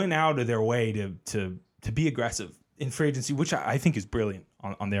they went out of their way to be aggressive in free agency, which I think is brilliant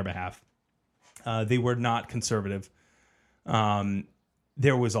on their behalf. They were not conservative.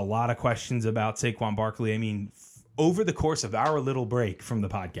 There was a lot of questions about Saquon Barkley. I mean, over the course of our little break from the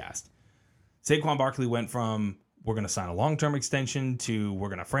podcast, Saquon Barkley went from we're going to sign a long-term extension to we're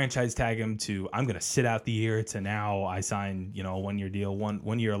going to franchise tag him to I'm going to sit out the year to now I sign, a 1-year deal,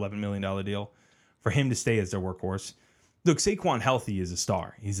 one year, $11 million deal for him to stay as their workhorse. Look, Saquon healthy is a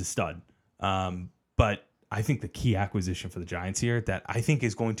star. He's a stud. But I think the key acquisition for the Giants here that I think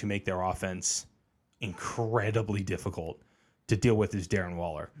is going to make their offense incredibly difficult to deal with is Darren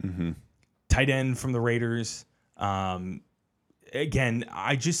Waller. Mm-hmm. Tight end from the Raiders. Again,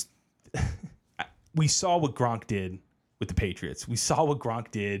 we saw what Gronk did with the Patriots. We saw what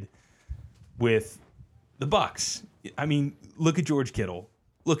Gronk did with the Bucs. I mean, look at George Kittle.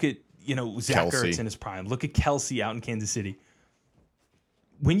 Look at, Zach Ertz in his prime. Look at Kelsey out in Kansas City.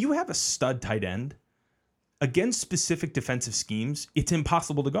 When you have a stud tight end against specific defensive schemes, it's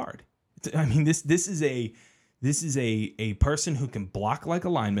impossible to guard. I mean, this is a person who can block like a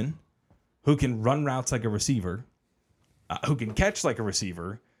lineman, who can run routes like a receiver, who can catch like a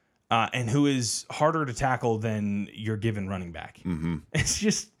receiver, and who is harder to tackle than your given running back. Mm-hmm. It's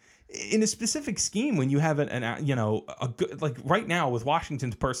just in a specific scheme when you have a good, like right now with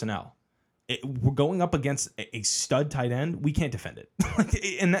Washington's personnel, we're going up against a stud tight end. We can't defend it.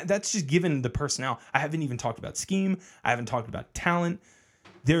 And that's just given the personnel. I haven't even talked about scheme. I haven't talked about talent.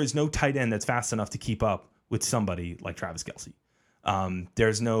 There is no tight end that's fast enough to keep up with somebody like Travis Kelce.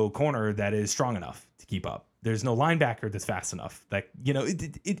 There's no corner that is strong enough to keep up. There's no linebacker that's fast enough. Like,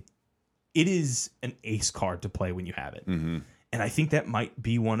 it is an ace card to play when you have it. Mm-hmm. And I think that might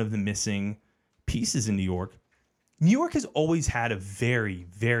be one of the missing pieces in New York. New York has always had a very,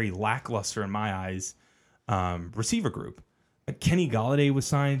 very lackluster, in my eyes, receiver group. Kenny Golladay was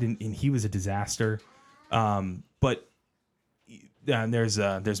signed, and he was a disaster. But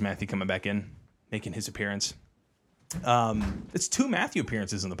there's Matthew coming back in, making his appearance. It's 2 Matthew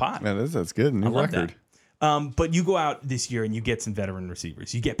appearances in the pot. Yeah, that's good. New record. That. But you go out this year and you get some veteran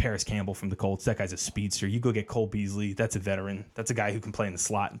receivers. You get Paris Campbell from the Colts. That guy's a speedster. You go get Cole Beasley. That's a veteran. That's a guy who can play in the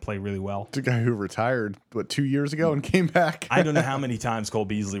slot and play really well. It's a guy who retired, 2 years ago and came back? I don't know how many times Cole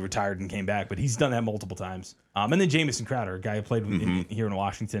Beasley retired and came back, but he's done that multiple times. And then Jamison Crowder, a guy who played here in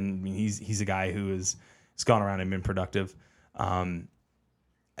Washington. I mean, he's a guy who has gone around and been productive.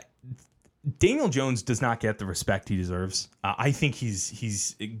 Daniel Jones does not get the respect he deserves. I think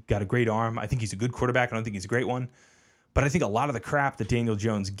he's got a great arm. I think he's a good quarterback. I don't think he's a great one. But I think a lot of the crap that Daniel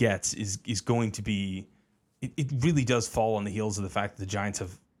Jones gets is going to be it really does fall on the heels of the fact that the Giants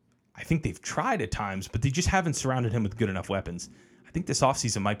I think they've tried at times, but they just haven't surrounded him with good enough weapons. I think this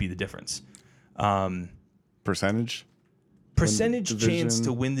offseason might be the difference. Percentage chance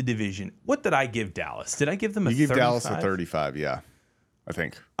to win the division. What did I give Dallas? Did I give them a 35? You gave Dallas a 35, yeah. I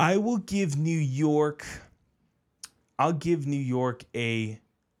think. I will give New York. I'll give them a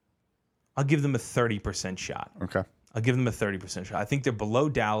 30% shot. Okay. I'll give them a 30% shot. I think they're below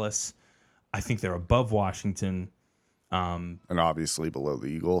Dallas. I think they're above Washington. And obviously below the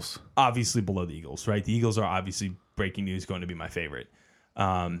Eagles. Obviously below the Eagles, right? The Eagles are obviously, breaking news, going to be my favorite.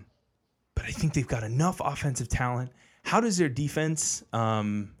 But I think they've got enough offensive talent. How does their defense,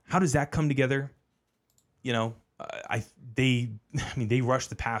 how does that come together? They rushed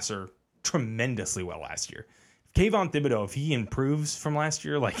the passer tremendously well last year. Kayvon Thibodeau, if he improves from last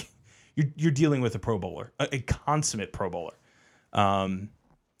year, like you're dealing with a Pro Bowler, a consummate Pro Bowler,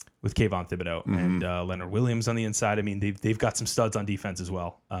 with Kayvon Thibodeau and Leonard Williams on the inside. I mean, they've got some studs on defense as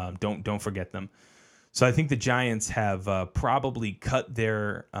well. Don't forget them. So I think the Giants have probably cut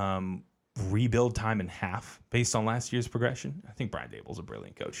their rebuild time in half based on last year's progression. I think Brian Daboll's a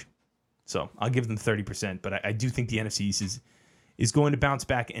brilliant coach. So I'll give them 30%, but I do think the NFC East is going to bounce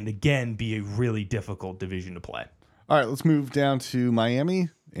back and again be a really difficult division to play. All right, let's move down to Miami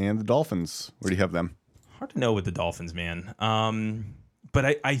and the Dolphins. Where do you have them? Hard to know with the Dolphins, man.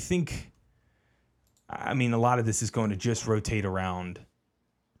 But I think, I mean, a lot of this is going to just rotate around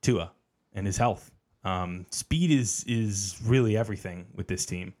Tua and his health. Speed is really everything with this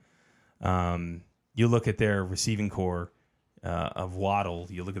team. You look at their receiving core of Waddle,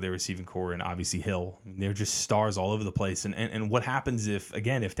 you look at their receiving core and obviously Hill. They're just stars all over the place. And what happens if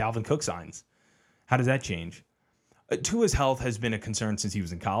Dalvin Cook signs? How does that change? Tua's health has been a concern since he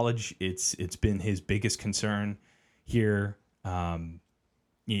was in college. It's been his biggest concern here in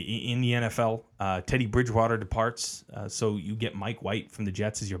the NFL. Teddy Bridgewater departs, so you get Mike White from the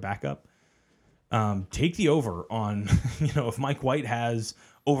Jets as your backup. Take the over on, if Mike White has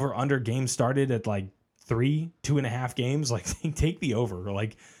over/under games started at like 2.5 games, like take the over.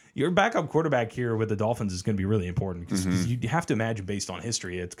 Like your backup quarterback here with the Dolphins is going to be really important because you have to imagine based on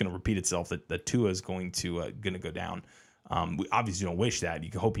history, it's going to repeat itself that Tua is going to go down. We obviously don't wish that. You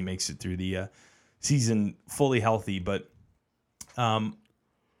can hope he makes it through the season fully healthy, but they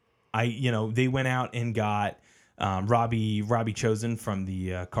went out and got Robbie Chosen from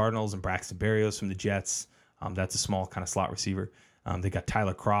the Cardinals and Braxton Berrios from the Jets. That's a small kind of slot receiver. They got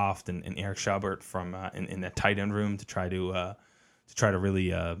Tyler Kroft and Eric Schaubert from in that tight end room to try to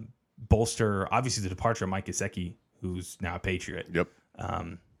really bolster. Obviously, the departure of Mike Gesicki, who's now a Patriot. Yep.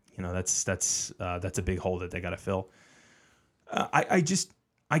 That's a big hole that they got to fill. I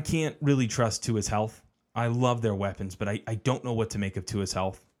can't really trust Tua's health. I love their weapons, but I don't know what to make of Tua's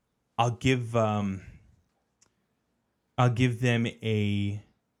health. I'll give them a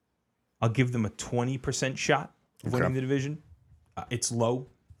 20% shot of winning the division. It's low.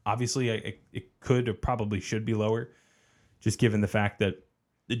 Obviously, it could or probably should be lower, just given the fact that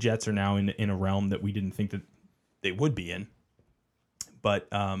the Jets are now in a realm that we didn't think that they would be in. But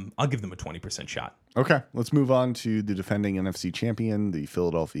I'll give them a 20% shot. Okay, let's move on to the defending NFC champion, the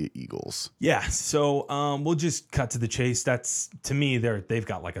Philadelphia Eagles. Yeah, so we'll just cut to the chase. That's, to me, they've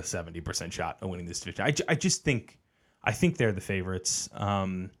got like a 70% shot of winning this division. I think they're the favorites.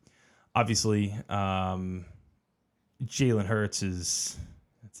 Obviously, Jalen Hurts it's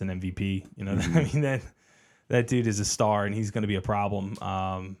an MVP. I mean that dude is a star, and he's going to be a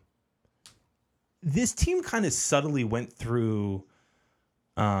problem. This team kind of subtly went through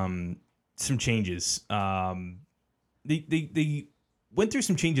some changes. They went through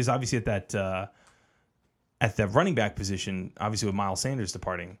some changes, obviously at that running back position, obviously with Miles Sanders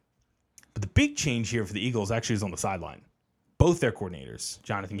departing. But the big change here for the Eagles actually is on the sideline. Both their coordinators,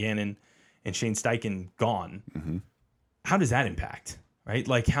 Jonathan Gannon and Shane Steichen, gone. Mm-hmm. How does that impact, right?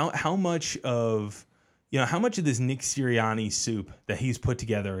 Like how much of this Nick Sirianni soup that he's put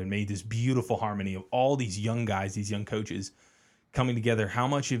together and made this beautiful harmony of all these young guys, these young coaches coming together, how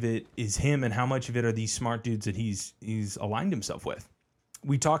much of it is him and how much of it are these smart dudes that he's aligned himself with?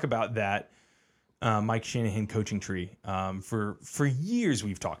 We talk about that Mike Shanahan coaching tree. For years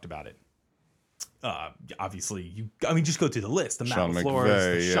we've talked about it. Obviously, just go through the list. The Matt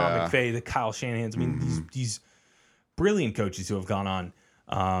LaFleurs, the Sean McVay, the Kyle Shanahans. I mean, these brilliant coaches who have gone on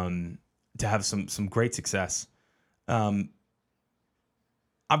to have some great success.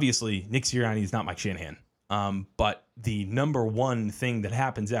 Obviously, Nick Sirianni is not Mike Shanahan. But the number one thing that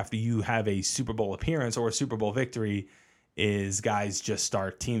happens after you have a Super Bowl appearance or a Super Bowl victory is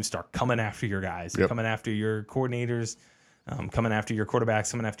teams start coming after your guys, coming after your coordinators, coming after your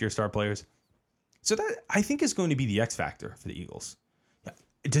quarterbacks, coming after your star players. So that, I think, is going to be the X factor for the Eagles.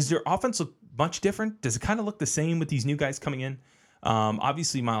 Does their offense look much different? Does it kind of look the same with these new guys coming in?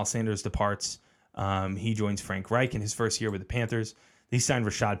 Obviously, Miles Sanders departs. He joins Frank Reich in his first year with the Panthers. They signed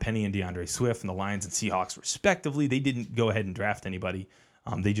Rashad Penny and DeAndre Swift from the Lions and Seahawks, respectively. They didn't go ahead and draft anybody.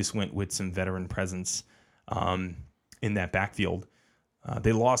 They just went with some veteran presence in that backfield.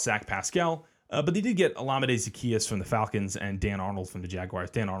 They lost Zach Pascal, but they did get Olamide Zaccheaus from the Falcons and Dan Arnold from the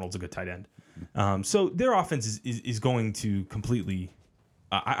Jaguars. Dan Arnold's a good tight end. So their offense is going to completely,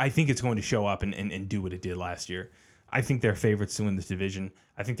 I think it's going to show up and do what it did last year. I think they're favorites to win this division.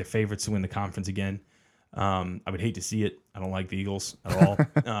 I think they're favorites to win the conference again. I would hate to see it. I don't like the Eagles at all.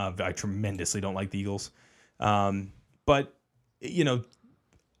 I tremendously don't like the Eagles. But,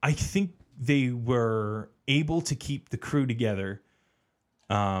 I think they were able to keep the crew together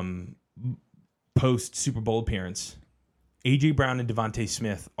post Super Bowl appearance. A.J. Brown and Devontae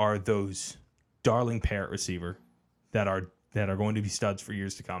Smith are those darling pair at receiver that are going to be studs for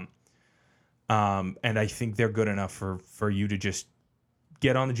years to come. And I think they're good enough for you to just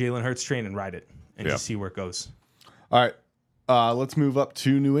get on the Jalen Hurts train and ride it and just see where it goes. All right. Let's move up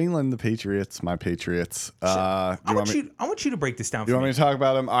to New England, the Patriots, my Patriots. I want you to break this down for me. You want me to talk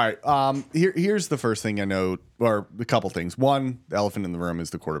about them? All right. Here's the first thing I know, or a couple things. One, the elephant in the room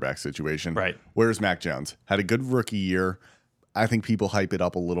is the quarterback situation. Right. Where's Mac Jones? Had a good rookie year. I think people hype it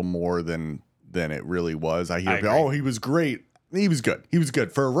up a little more than it really was. I hear, he was great. He was good. He was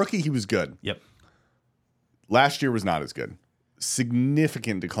good. For a rookie, he was good. Yep. Last year was not as good.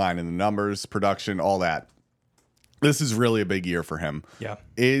 Significant decline in the numbers, production, all that. This is really a big year for him. Yeah.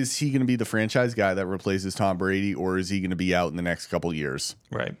 Is he going to be the franchise guy that replaces Tom Brady, or is he going to be out in the next couple years?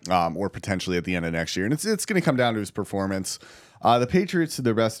 Right. Or potentially at the end of next year? And it's going to come down to his performance. The Patriots, to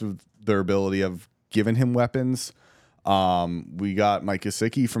the best of their ability, have given him weapons. We got Mike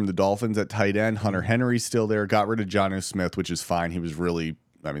Gesicki from the Dolphins at tight end. Hunter Henry's still there. Got rid of Jonnu Smith, which is fine. He was really,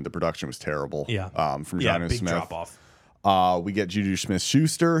 the production was terrible. Yeah. From Jonnu big Smith. Drop off. We get Juju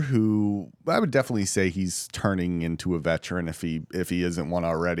Smith-Schuster, who I would definitely say he's turning into a veteran if he isn't one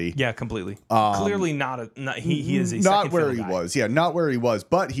already. Yeah, completely. Clearly he is a not where he guy. was. Yeah, not where he was,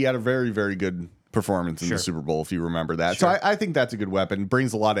 but he had a very, very good performance in the Super Bowl, if you remember that. Sure. So I think that's a good weapon.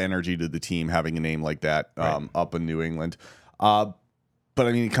 Brings a lot of energy to the team having a name like that up in New England. But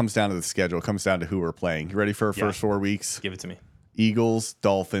it comes down to the schedule. It comes down to who we're playing. You ready for our first 4 weeks? Give it to me. Eagles,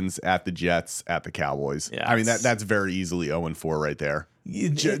 Dolphins, at the Jets, at the Cowboys. Yeah, that's very easily 0-4 right there.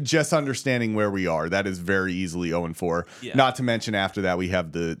 Just understanding where we are, that is very easily 0-4. Yeah. Not to mention after that we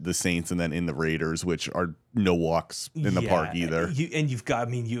have the Saints and then in the Raiders, which are no walks in the park either. You've got.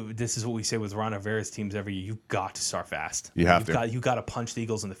 This is what we say with Ron Rivera's teams every year. You've got to start fast. You have to. You got to punch the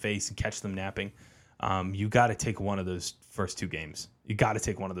Eagles in the face and catch them napping. You got to take one of those first 2 games. You got to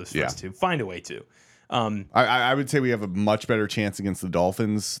take one of those first 2. Find a way to. I would say we have a much better chance against the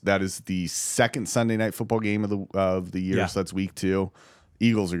Dolphins. That is the second Sunday night football game of the year, so that's week 2.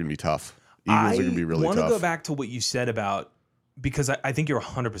 Eagles are going to be tough. Eagles are going to be really tough. I want to go back to what you said about, because I think you're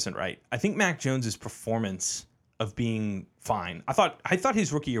 100% right. I think Mac Jones's performance of being fine. I thought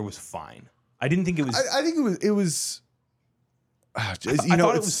his rookie year was fine. I didn't think it was. I think it was. I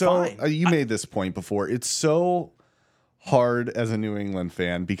thought it was so. Fine. You made this point before. It's so hard as a New England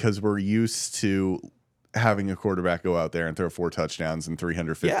fan because we're used to having a quarterback go out there and throw 4 touchdowns and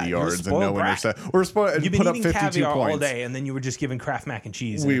 350 yards and no interception. We're spoiled and put up 52 caviar points all day, and then you were just giving Kraft mac and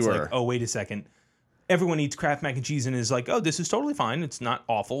cheese. And we it's were. Like, oh, wait a second. Everyone eats Kraft mac and cheese and is like, oh, this is totally fine. It's not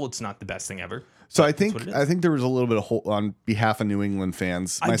awful. It's not the best thing ever. So I think there was a little bit of on behalf of New England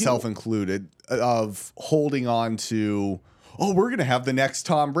fans, myself included, of holding on to. Oh, we're going to have the next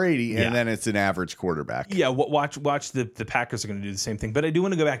Tom Brady, and then it's an average quarterback. Yeah, watch the Packers are going to do the same thing. But I do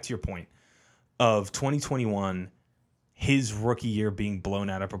want to go back to your point of 2021, his rookie year being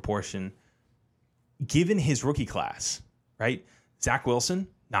blown out of proportion. Given his rookie class, right? Zach Wilson,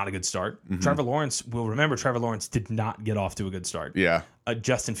 not a good start. Mm-hmm. Trevor Lawrence did not get off to a good start. Yeah.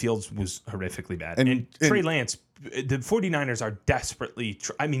 Justin Fields was horrifically bad. And Trey Lance, the 49ers are desperately,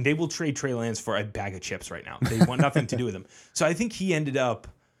 they will trade Trey Lance for a bag of chips right now. They want nothing to do with him. So I think he ended up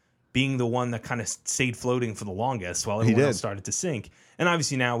being the one that kind of stayed floating for the longest while everyone else started to sink. And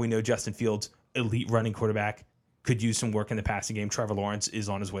obviously now we know Justin Fields, elite running quarterback, could use some work in the passing game. Trevor Lawrence is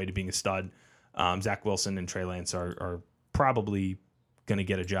on his way to being a stud. Zach Wilson and Trey Lance are probably going to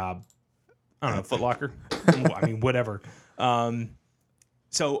get a job. I don't know, Foot Locker. Whatever.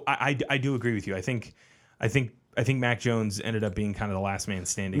 So I do agree with you. I think Mac Jones ended up being kind of the last man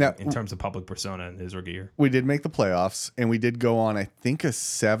standing in terms of public persona in his rookie year. We did make the playoffs, and we did go on, I think, a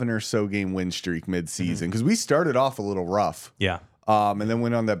 7 or so game win streak mid-season because we started off a little rough. Yeah. And then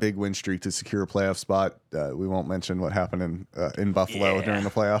went on that big win streak to secure a playoff spot. We won't mention what happened in Buffalo during the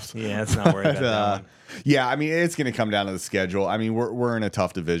playoffs. Yeah, that's not worried about that one. Yeah, it's going to come down to the schedule. We're in a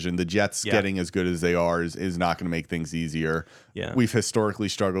tough division. The Jets getting as good as they are is not going to make things easier. Yeah. We've historically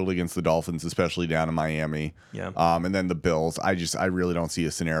struggled against the Dolphins, especially down in Miami. Yeah. And then the Bills. I really don't see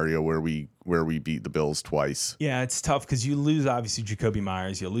a scenario where we beat the Bills twice. Yeah, it's tough because you lose obviously Jacoby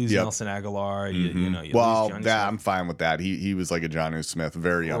Myers, you lose Nelson Aguilar. You lose Johnny Smith. I'm fine with that. He was like a Jonnu Smith,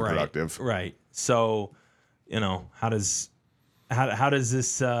 very unproductive. Right. So, how does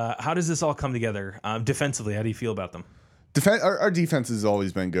this all come together defensively? How do you feel about them? Our defense has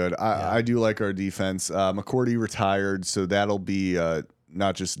always been good. I do like our defense. McCourty retired, so that'll be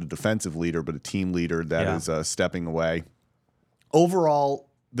not just a defensive leader, but a team leader that is stepping away. Overall,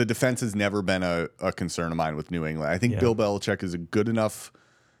 the defense has never been a concern of mine with New England. I think Bill Belichick is a good enough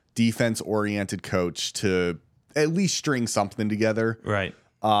defense-oriented coach to at least string something together. Right.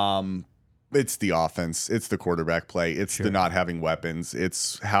 It's the offense. It's the quarterback play. It's the not having weapons.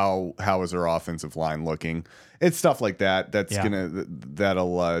 It's how is our offensive line looking. It's stuff like that.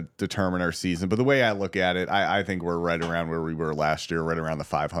 That'll determine our season. But the way I look at it, I think we're right around where we were last year, right around the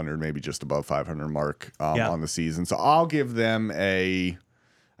 500, maybe just above 500 mark on the season. So I'll give them realistically,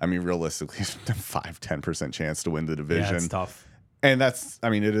 5-10% chance to win the division. Yeah, it's tough. And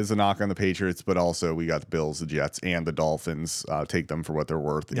it is a knock on the Patriots, but also we got the Bills, the Jets, and the Dolphins. Take them for what they're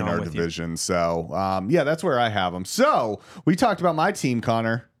worth in our division. So, that's where I have them. So, we talked about my team,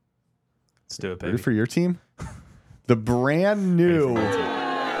 Connor. Let's do it, baby. Ready for your team? The brand new. What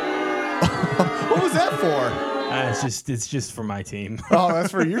was that for? It's just for my team. Oh,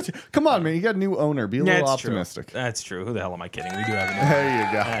 that's for your team. Come on, man. You got a new owner. Be a little optimistic. True. That's true. Who the hell am I kidding? We do have a new There you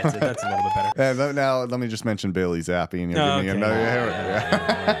go. That's a little bit better. And now let me just mention Bailey Zappi, and you'll give me another.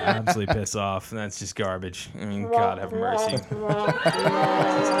 Absolutely piss off. That's just garbage. I mean, God have mercy.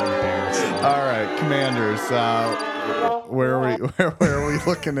 All right, Commanders. Where are we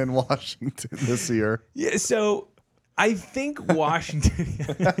looking in Washington this year? Yeah, so I think Washington.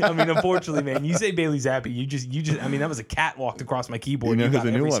 Unfortunately, man, you say Bailey Zappi, you just. That was a cat walked across my keyboard. You know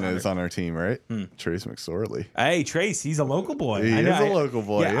who the new one is on our team, right? Trace McSorley. Hey, Trace, he's a local boy. He is a local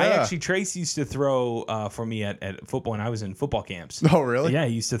boy. Yeah. Trace used to throw for me at football when I was in football camps. Oh, really? Yeah,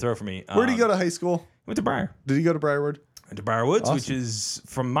 he used to throw for me. Where did he go to high school? Went to Briar. Did he go to Briarwood? Went to Briarwoods, Awesome. which is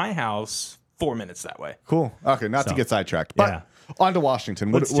from my house 4 minutes that way. Cool. Okay, not to get sidetracked, but on to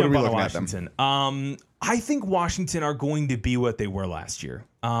Washington. What are we looking at them? I think Washington are going to be what they were last year.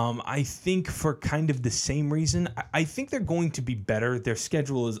 I think for kind of the same reason. I think they're going to be better. Their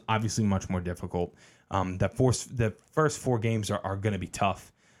schedule is obviously much more difficult. The first 4 games are going to be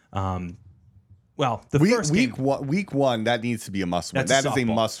tough. Week one, that needs to be a must win. That is a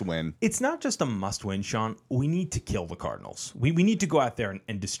must win. It's not just a must win, Sean. We need to kill the Cardinals. We need to go out there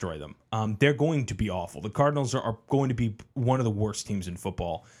and destroy them. They're going to be awful. The Cardinals are going to be one of the worst teams in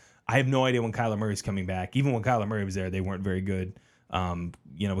football. I have no idea when Kyler Murray's coming back. Even when Kyler Murray was there, they weren't very good.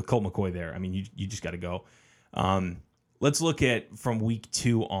 With Colt McCoy there, you just got to go. Let's look at from week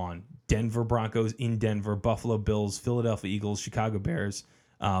 2 on. Denver Broncos in Denver, Buffalo Bills, Philadelphia Eagles, Chicago Bears,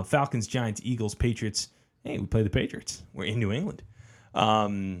 Falcons, Giants, Eagles, Patriots. Hey, we play the Patriots. We're in New England.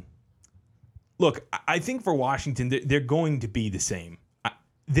 Look, I think for Washington, they're going to be the same.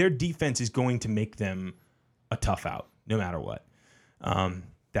 Their defense is going to make them a tough out, no matter what.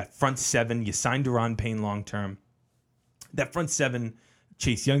 That front 7, you signed Deron Payne long term. That front 7,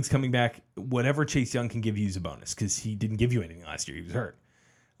 Chase Young's coming back. Whatever Chase Young can give you is a bonus because he didn't give you anything last year. He was hurt.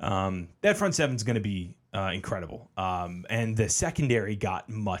 That front 7 is going to be incredible. And the secondary got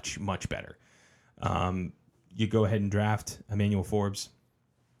much, much better. You go ahead and draft Emmanuel Forbes.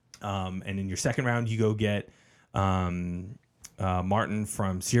 And in your second round, you go get Martin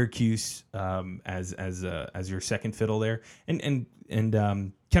from Syracuse as your second fiddle there. And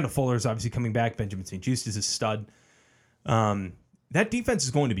Kendall Fuller is obviously coming back. Benjamin St. Juste is a stud. That defense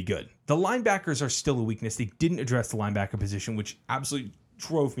is going to be good. The linebackers are still a weakness. They didn't address the linebacker position, which absolutely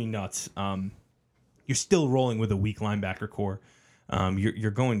drove me nuts. You're still rolling with a weak linebacker core.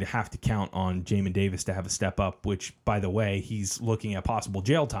 You're going to have to count on Jamin Davis to have a step up, which, by the way, he's looking at possible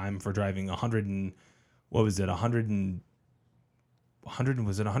jail time for driving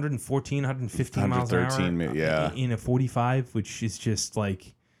 114, 115 miles an hour in a 45, which is just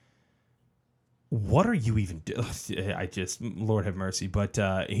like, what are you even doing? Lord have mercy. But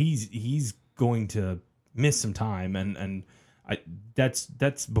he's going to miss some time, and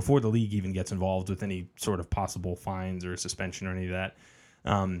that's before the league even gets involved with any sort of possible fines or suspension or any of that.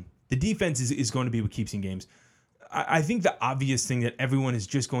 The defense is going to be what keeps in games. I think the obvious thing that everyone is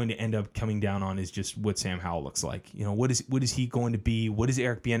just going to end up coming down on is just what Sam Howell looks like. What is he going to be? What is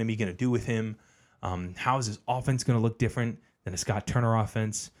Eric Bieniemy going to do with him? How is his offense going to look different than a Scott Turner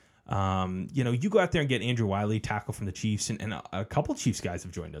offense? You go out there and get Andrew Wiley, tackle from the Chiefs, and a couple Chiefs guys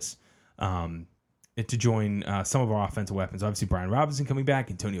have joined us to join some of our offensive weapons. Obviously, Brian Robinson coming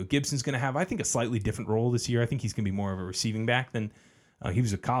back. Antonio Gibson's going to have, I think, a slightly different role this year. I think he's going to be more of a receiving back than he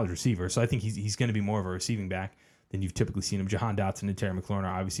was a college receiver. So I think he's going to be more of a receiving back than you've typically seen him. Jahan Dotson and Terry McLaurin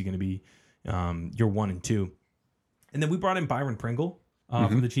are obviously going to be your 1 and 2. And then we brought in Byron Pringle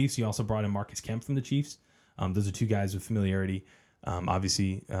from the Chiefs. He also brought in Marcus Kemp from the Chiefs. Those are 2 guys with familiarity,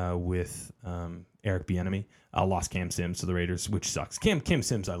 obviously, with Eric Bieniemy. Lost Cam Sims to the Raiders, which sucks. Cam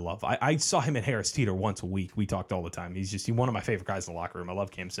Sims I love. I saw him at Harris Teeter once a week. We talked all the time. He's one of my favorite guys in the locker room. I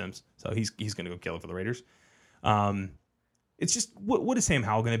love Cam Sims. So he's going to go kill it for the Raiders. It's just, what is Sam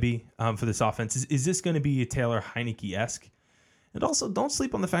Howell going to be for this offense? Is this going to be a Taylor Heineke-esque? And also, don't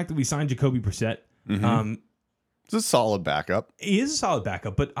sleep on the fact that we signed Jacoby Brissett. It's a solid backup. He is a solid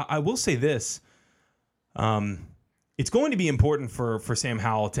backup, but I will say this. It's going to be important for Sam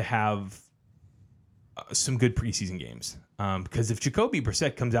Howell to have some good preseason games. Because if Jacoby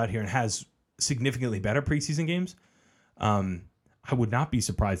Brissett comes out here and has significantly better preseason games, I would not be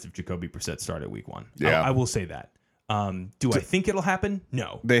surprised if Jacoby Brissett started week 1. Yeah. I will say that. Do I think it'll happen?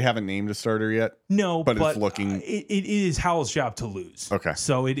 No. They haven't named a starter yet? No, but it's looking... It is Howell's job to lose. Okay.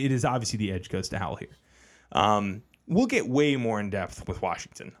 So it is obviously the edge goes to Howell here. We'll get way more in depth with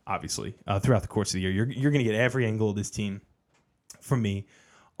Washington, obviously, throughout the course of the year. You're going to get every angle of this team from me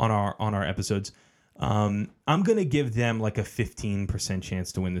on our episodes. I'm going to give them like a 15%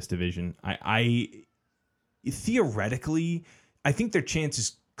 chance to win this division. I theoretically, I think their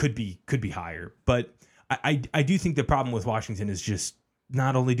chances could be higher, but I do think the problem with Washington is just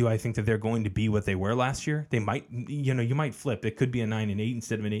not only do I think that they're going to be what they were last year, they might, you might flip. It could be a 9-8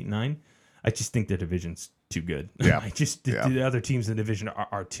 instead of an 8-9. I just think their division's too good. Yeah. The other teams in the division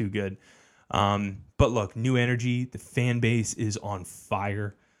are too good. But look, new energy. The fan base is on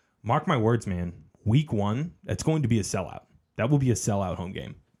fire. Mark my words, man. Week 1, that's going to be a sellout. That will be a sellout home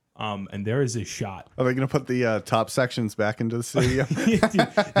game. And there is a shot. Are they going to put the top sections back into the stadium?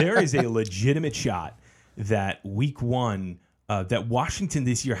 There is a legitimate shot that week 1, that Washington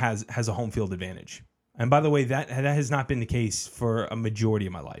this year has a home field advantage. And by the way, that has not been the case for a majority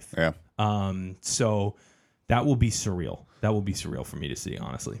of my life. Yeah. So that will be surreal. That will be surreal for me to see,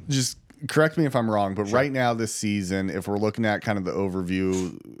 honestly. Just correct me if I'm wrong, but right now this season, if we're looking at kind of the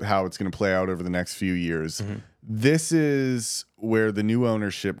overview, how it's going to play out over the next few years, this is where the new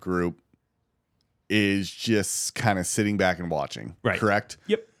ownership group is just kind of sitting back and watching. Right. Correct?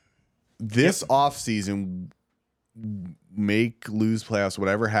 Yep. This offseason, lose playoffs,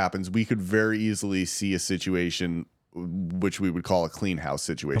 whatever happens, we could very easily see a situation which we would call a clean house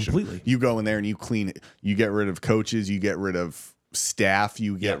situation. Completely. You go in there and you clean, you get rid of coaches, you get rid of staff,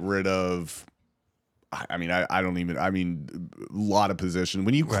 you get rid of, a lot of position.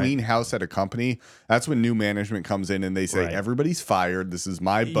 When you clean house at a company, that's when new management comes in and they say, everybody's fired. This is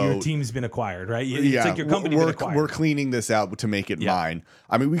my boat. Your team's been acquired, right? It's like your company's been acquired. We're cleaning this out to make it mine.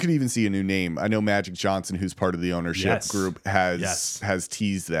 I mean, we could even see a new name. I know Magic Johnson, who's part of the ownership group, has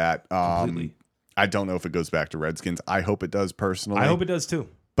teased that. Completely. I don't know if it goes back to Redskins. I hope it does personally. I hope it does too.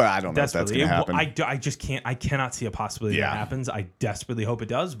 But I don't know if that's going to happen. I just can't. I cannot see a possibility that happens. I desperately hope it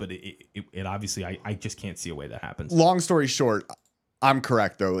does, but it obviously, I just can't see a way that happens. Long story short, I'm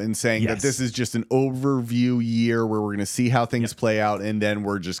correct, though, in saying that this is just an overview year where we're going to see how things play out, and then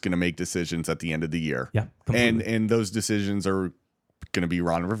we're just going to make decisions at the end of the year. Yeah, completely. And those decisions are going to be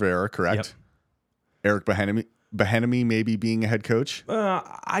Ron Rivera, correct? Eric Bieniemy maybe being a head coach?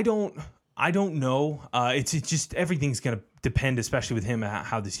 I don't know. It's just everything's going to depend, especially with him,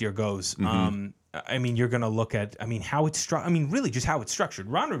 how this year goes. I mean, you're going to look at, how it's really just how it's structured.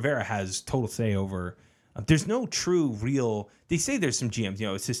 Ron Rivera has total say over. There's no true real. They say there's some GMs,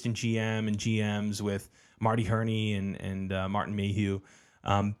 assistant GM and GMs with Marty Herney and Martin Mayhew,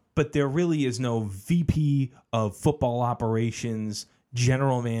 but there really is no VP of football operations,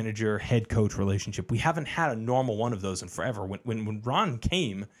 general manager, head coach relationship. We haven't had a normal one of those in forever. When Ron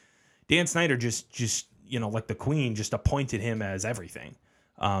came, Dan Snyder just like the Queen, just appointed him as everything.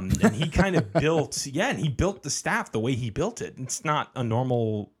 And he kind of built the staff the way he built it. It's not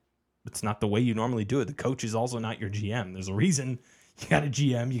the way you normally do it. The coach is also not your GM. There's a reason you got a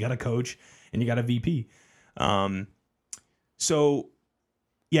GM, you got a coach, and you got a VP. So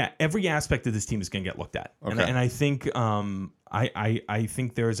every aspect of this team is going to get looked at. Okay. And I think, I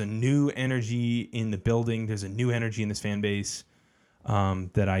think there's a new energy in the building. There's a new energy in this fan base.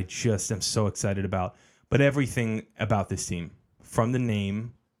 That I just am so excited about. But everything about this team, from the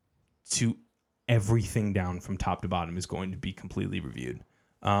name to everything down from top to bottom, is going to be completely reviewed,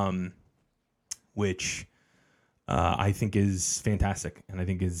 which I think is fantastic and I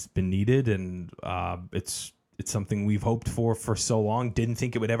think has been needed. And it's something we've hoped for so long. Didn't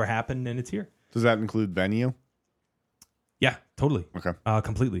think it would ever happen, and it's here. Does that include venue? Yeah, totally. Okay.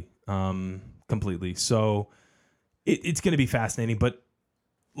 Completely. So it's going to be fascinating. But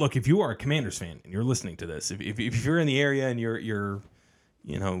look, if you are a Commanders fan and you're listening to this, if you're in the area and you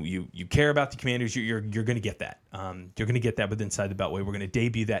care about the Commanders, you're going to get that. You're going to get that with Inside the Beltway. We're going to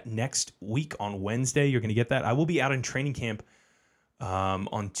debut that next week on Wednesday. You're going to get that. I will be out in training camp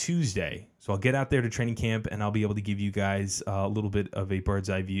on Tuesday, so I'll get out there to training camp and I'll be able to give you guys a little bit of a bird's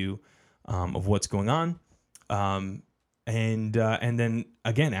eye view of what's going on. And then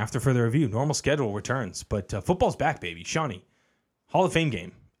again, after further review, normal schedule returns. But football's back, baby. Shawnee, Hall of Fame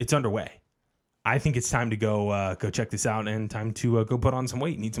game. It's underway. I think it's time to go check this out and time to go put on some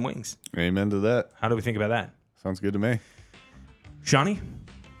weight, need some wings. Amen to that. How do we think about that? Sounds good to me. Shawnee,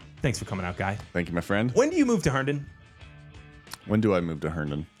 thanks for coming out, guy. Thank you, my friend. When do you move to Herndon? When do I move to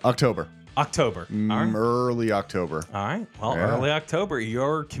Herndon? October. October. All right. Early October. All right. Well, Yeah. early October,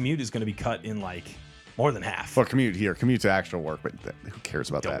 your commute is going to be cut in like more than half. Well, commute to actual work, but who cares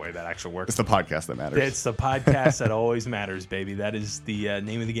about that? Don't worry about actual work. It's the podcast that matters. It's the podcast that always matters, baby. That is the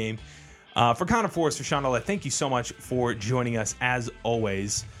name of the game. For Connor Forrest, for Sean Olet, thank you so much for joining us as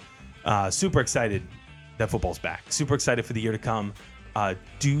always. Super excited that football's back. Super excited for the year to come.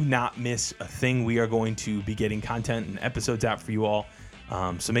 Do not miss a thing. We are going to be getting content and episodes out for you all.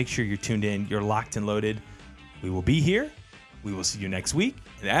 So make sure you're tuned in. You're locked and loaded. We will be here. We will see you next week.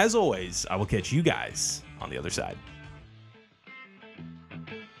 And as always, I will catch you guys on the other side.